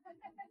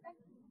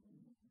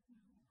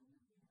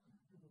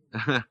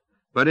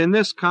 But in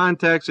this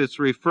context, it's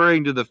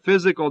referring to the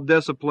physical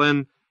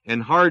discipline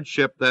and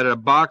hardship that a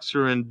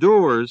boxer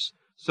endures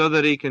so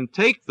that he can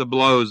take the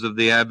blows of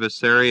the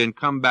adversary and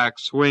come back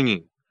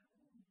swinging.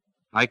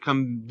 I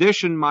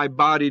condition my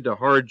body to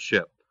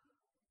hardship.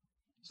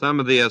 Some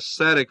of the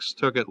ascetics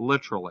took it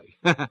literally.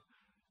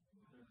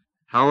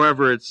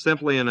 However, it's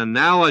simply an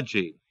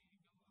analogy.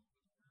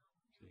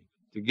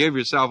 To give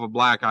yourself a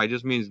black eye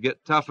just means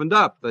get toughened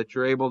up that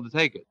you're able to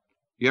take it.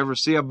 You ever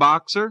see a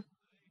boxer?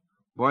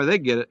 Boy, they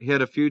get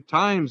hit a few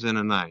times in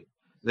a night.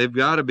 They've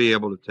got to be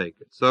able to take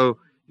it. So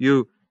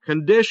you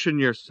condition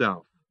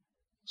yourself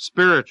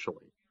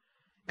spiritually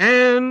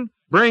and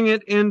bring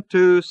it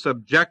into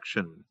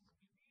subjection.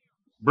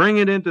 Bring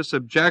it into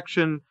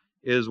subjection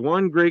is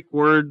one Greek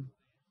word.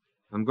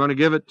 I'm going to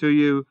give it to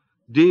you.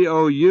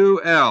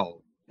 D-O-U-L-A-G-O-G-E-O.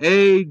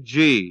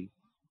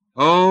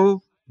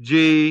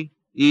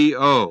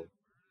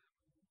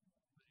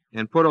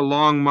 And put a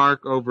long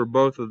mark over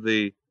both of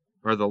the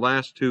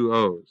last two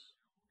O's.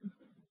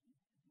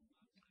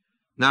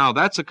 Now,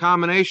 that's a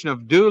combination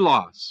of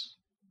doulos,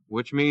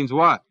 which means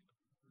what?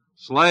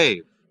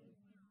 Slave.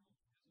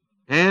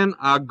 And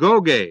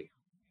agoge.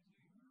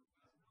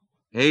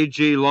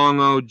 A-G long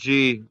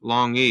O-G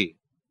long E.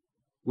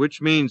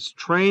 Which means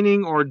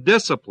training or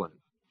discipline.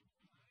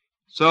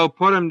 So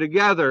put them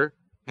together,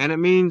 and it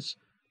means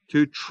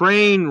to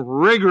train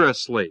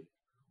rigorously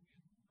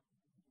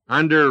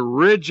under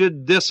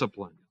rigid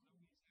discipline.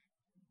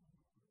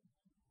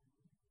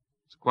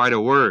 It's quite a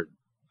word.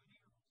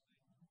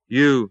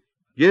 You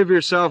give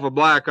yourself a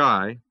black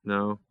eye.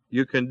 No.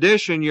 You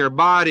condition your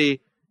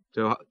body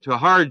to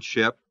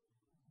hardship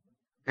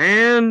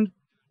and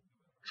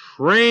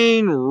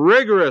train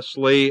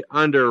rigorously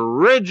under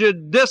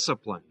rigid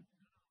discipline.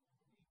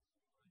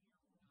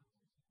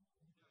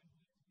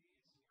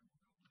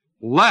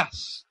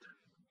 Lest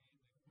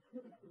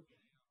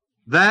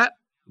that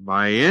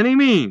by any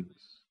means,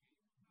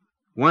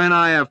 when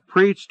I have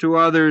preached to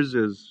others,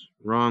 is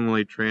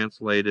wrongly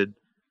translated,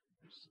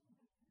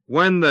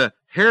 when the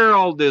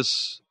herald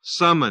is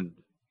summoned,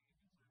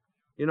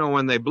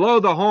 when they blow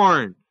the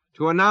horn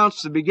to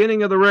announce the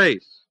beginning of the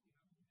race,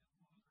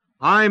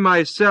 I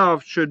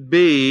myself should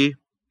be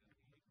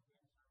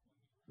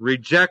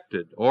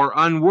rejected or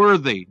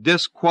unworthy,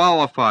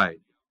 disqualified,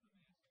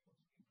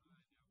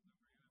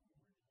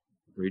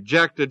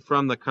 rejected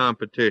from the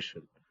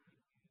competition.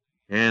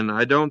 And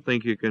I don't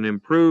think you can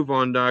improve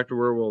on Dr.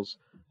 Wierwille's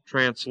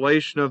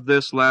translation of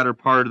this latter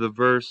part of the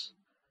verse,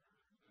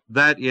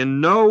 that in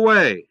no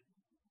way,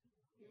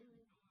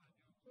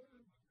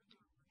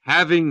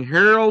 having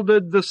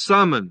heralded the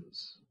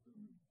summons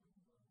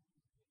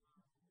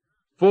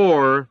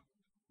for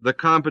the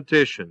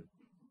competition,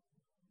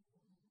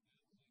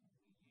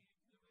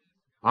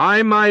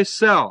 I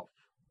myself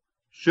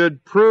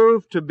should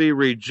prove to be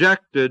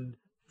rejected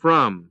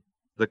from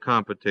the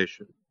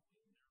competition.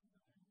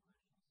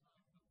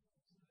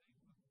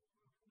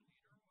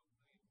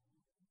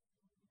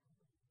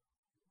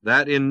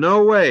 That in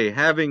no way,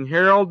 having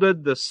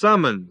heralded the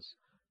summons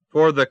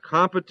for the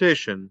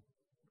competition,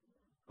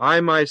 I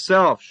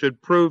myself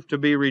should prove to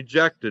be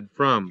rejected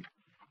from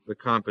the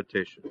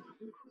competition.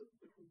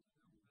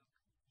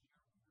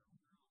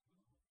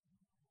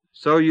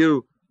 So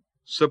you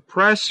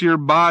suppress your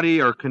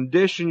body or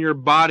condition your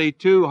body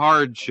to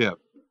hardship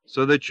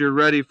so that you're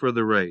ready for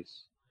the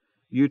race.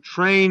 You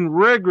train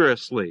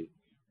rigorously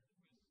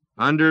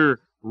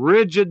under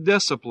rigid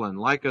discipline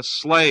like a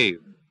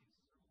slave.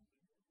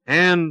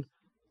 And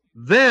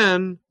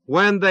then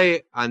when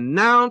they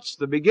announce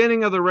the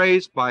beginning of the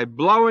race by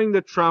blowing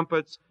the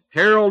trumpets,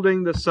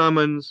 heralding the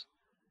summons,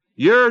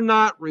 you're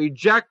not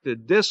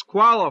rejected,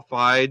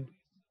 disqualified,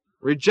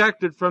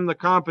 rejected from the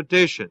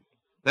competition.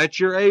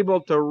 That you're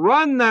able to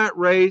run that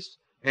race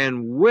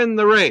and win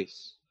the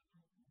race.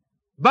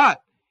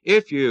 But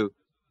if you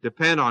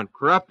depend on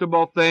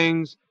corruptible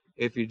things,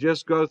 if you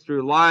just go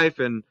through life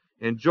and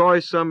enjoy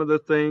some of the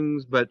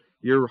things, but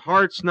your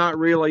heart's not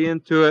really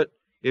into it,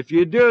 if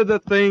you do the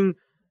thing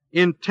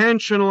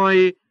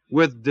intentionally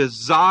with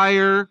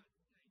desire,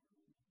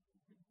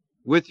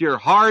 with your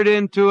heart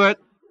into it,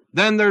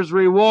 then there's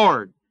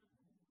reward.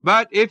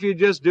 But if you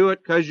just do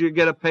it because you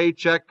get a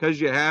paycheck, because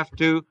you have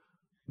to,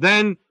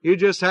 then you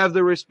just have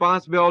the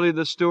responsibility of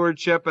the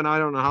stewardship, and I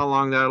don't know how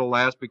long that'll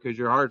last because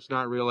your heart's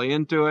not really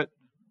into it.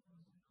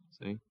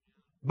 See?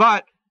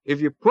 But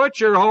if you put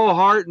your whole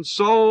heart and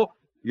soul,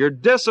 your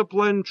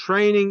discipline,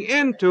 training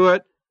into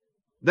it,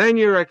 then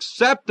you're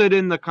accepted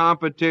in the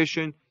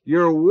competition.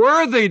 You're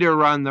worthy to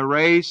run the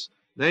race.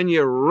 Then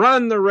you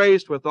run the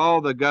race with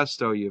all the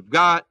gusto you've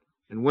got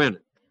and win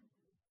it.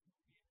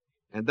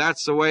 And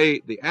that's the way,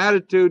 the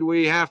attitude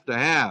we have to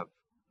have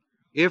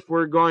if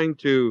we're going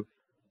to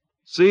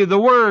see the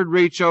word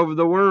reach over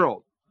the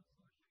world.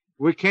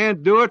 We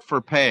can't do it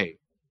for pay.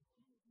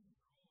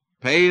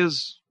 Pay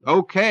is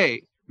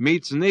okay,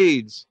 meets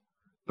needs,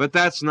 but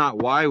that's not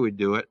why we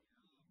do it.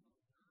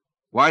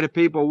 Why do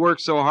people work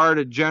so hard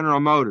at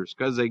General Motors?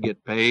 Because they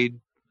get paid.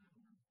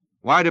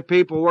 Why do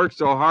people work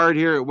so hard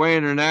here at Way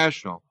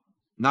International?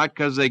 Not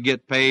because they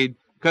get paid,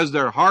 because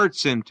their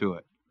heart's into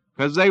it.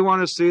 Because they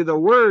want to see the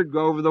word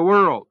go over the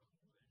world.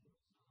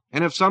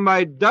 And if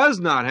somebody does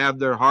not have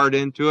their heart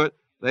into it,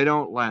 they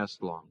don't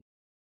last long.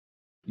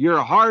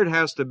 Your heart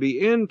has to be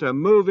into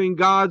moving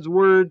God's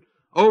word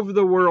over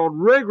the world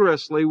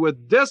rigorously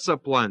with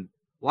discipline,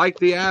 like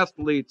the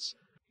athletes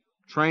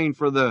train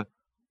for the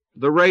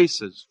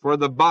races, for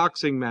the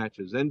boxing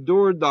matches,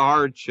 endured the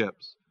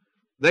hardships.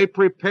 They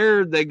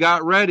prepared, they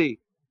got ready.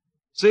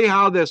 See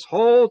how this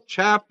whole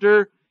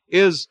chapter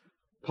is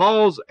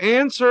Paul's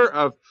answer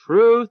of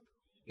truth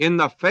in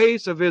the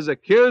face of his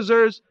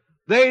accusers.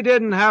 They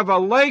didn't have a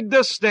leg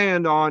to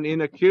stand on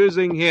in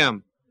accusing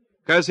him,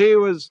 because he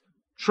was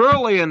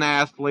truly an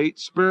athlete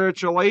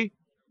spiritually.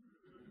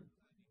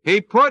 He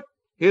put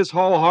his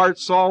whole heart,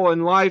 soul,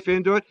 and life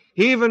into it.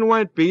 He even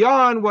went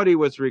beyond what he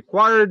was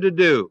required to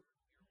do,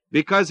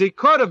 because he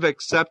could have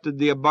accepted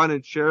the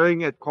abundant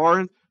sharing at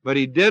Corinth, but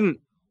he didn't.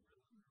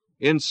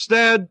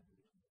 Instead,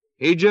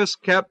 he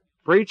just kept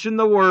preaching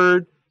the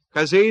word,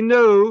 because he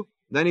knew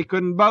then he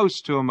couldn't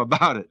boast to them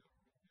about it.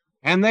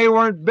 And they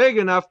weren't big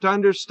enough to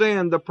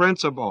understand the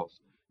principles.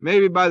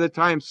 Maybe by the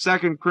time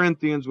 2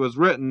 Corinthians was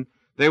written,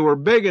 they were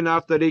big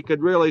enough that he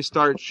could really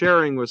start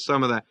sharing with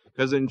some of that.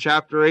 Because in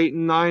chapter 8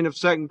 and 9 of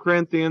 2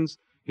 Corinthians,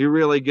 he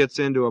really gets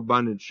into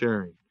abundant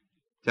sharing.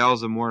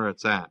 Tells them where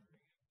it's at.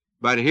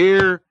 But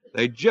here,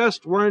 they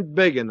just weren't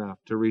big enough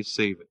to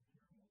receive it.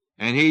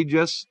 And he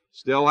just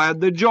still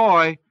had the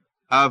joy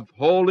of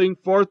holding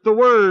forth the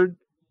word.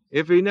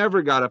 If he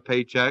never got a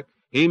paycheck,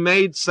 he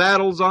made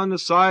saddles on the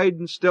side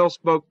and still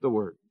spoke the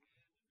word.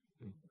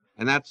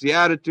 And that's the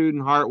attitude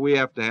and heart we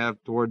have to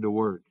have toward the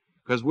word.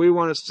 Because we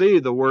want to see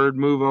the word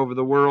move over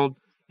the world,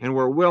 and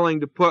we're willing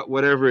to put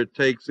whatever it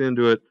takes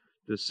into it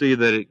to see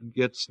that it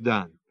gets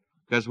done.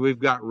 Because we've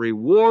got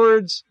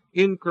rewards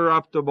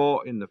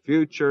incorruptible in the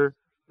future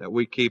that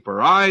we keep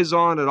our eyes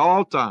on at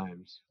all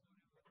times,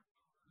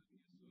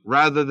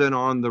 rather than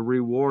on the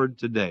reward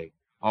today.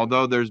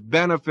 Although there's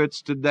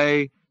benefits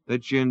today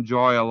that you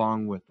enjoy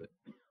along with it.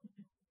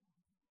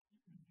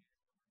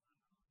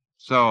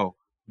 So,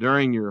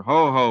 during your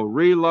ho-ho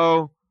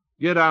relo,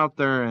 get out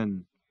there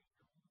and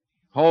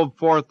hold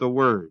forth the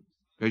word,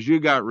 because you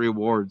got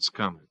rewards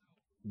coming.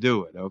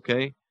 Do it,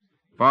 okay?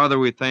 Father,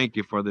 we thank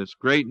you for this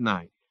great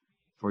night,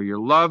 for your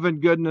love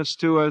and goodness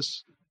to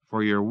us,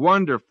 for your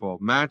wonderful,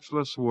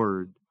 matchless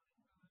word,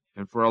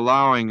 and for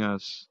allowing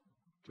us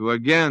to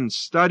again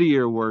study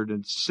your word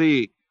and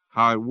see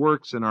how it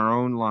works in our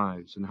own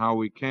lives and how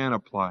we can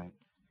apply it.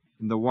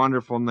 In the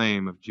wonderful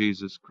name of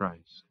Jesus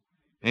Christ.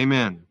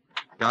 Amen.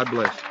 God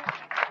bless you.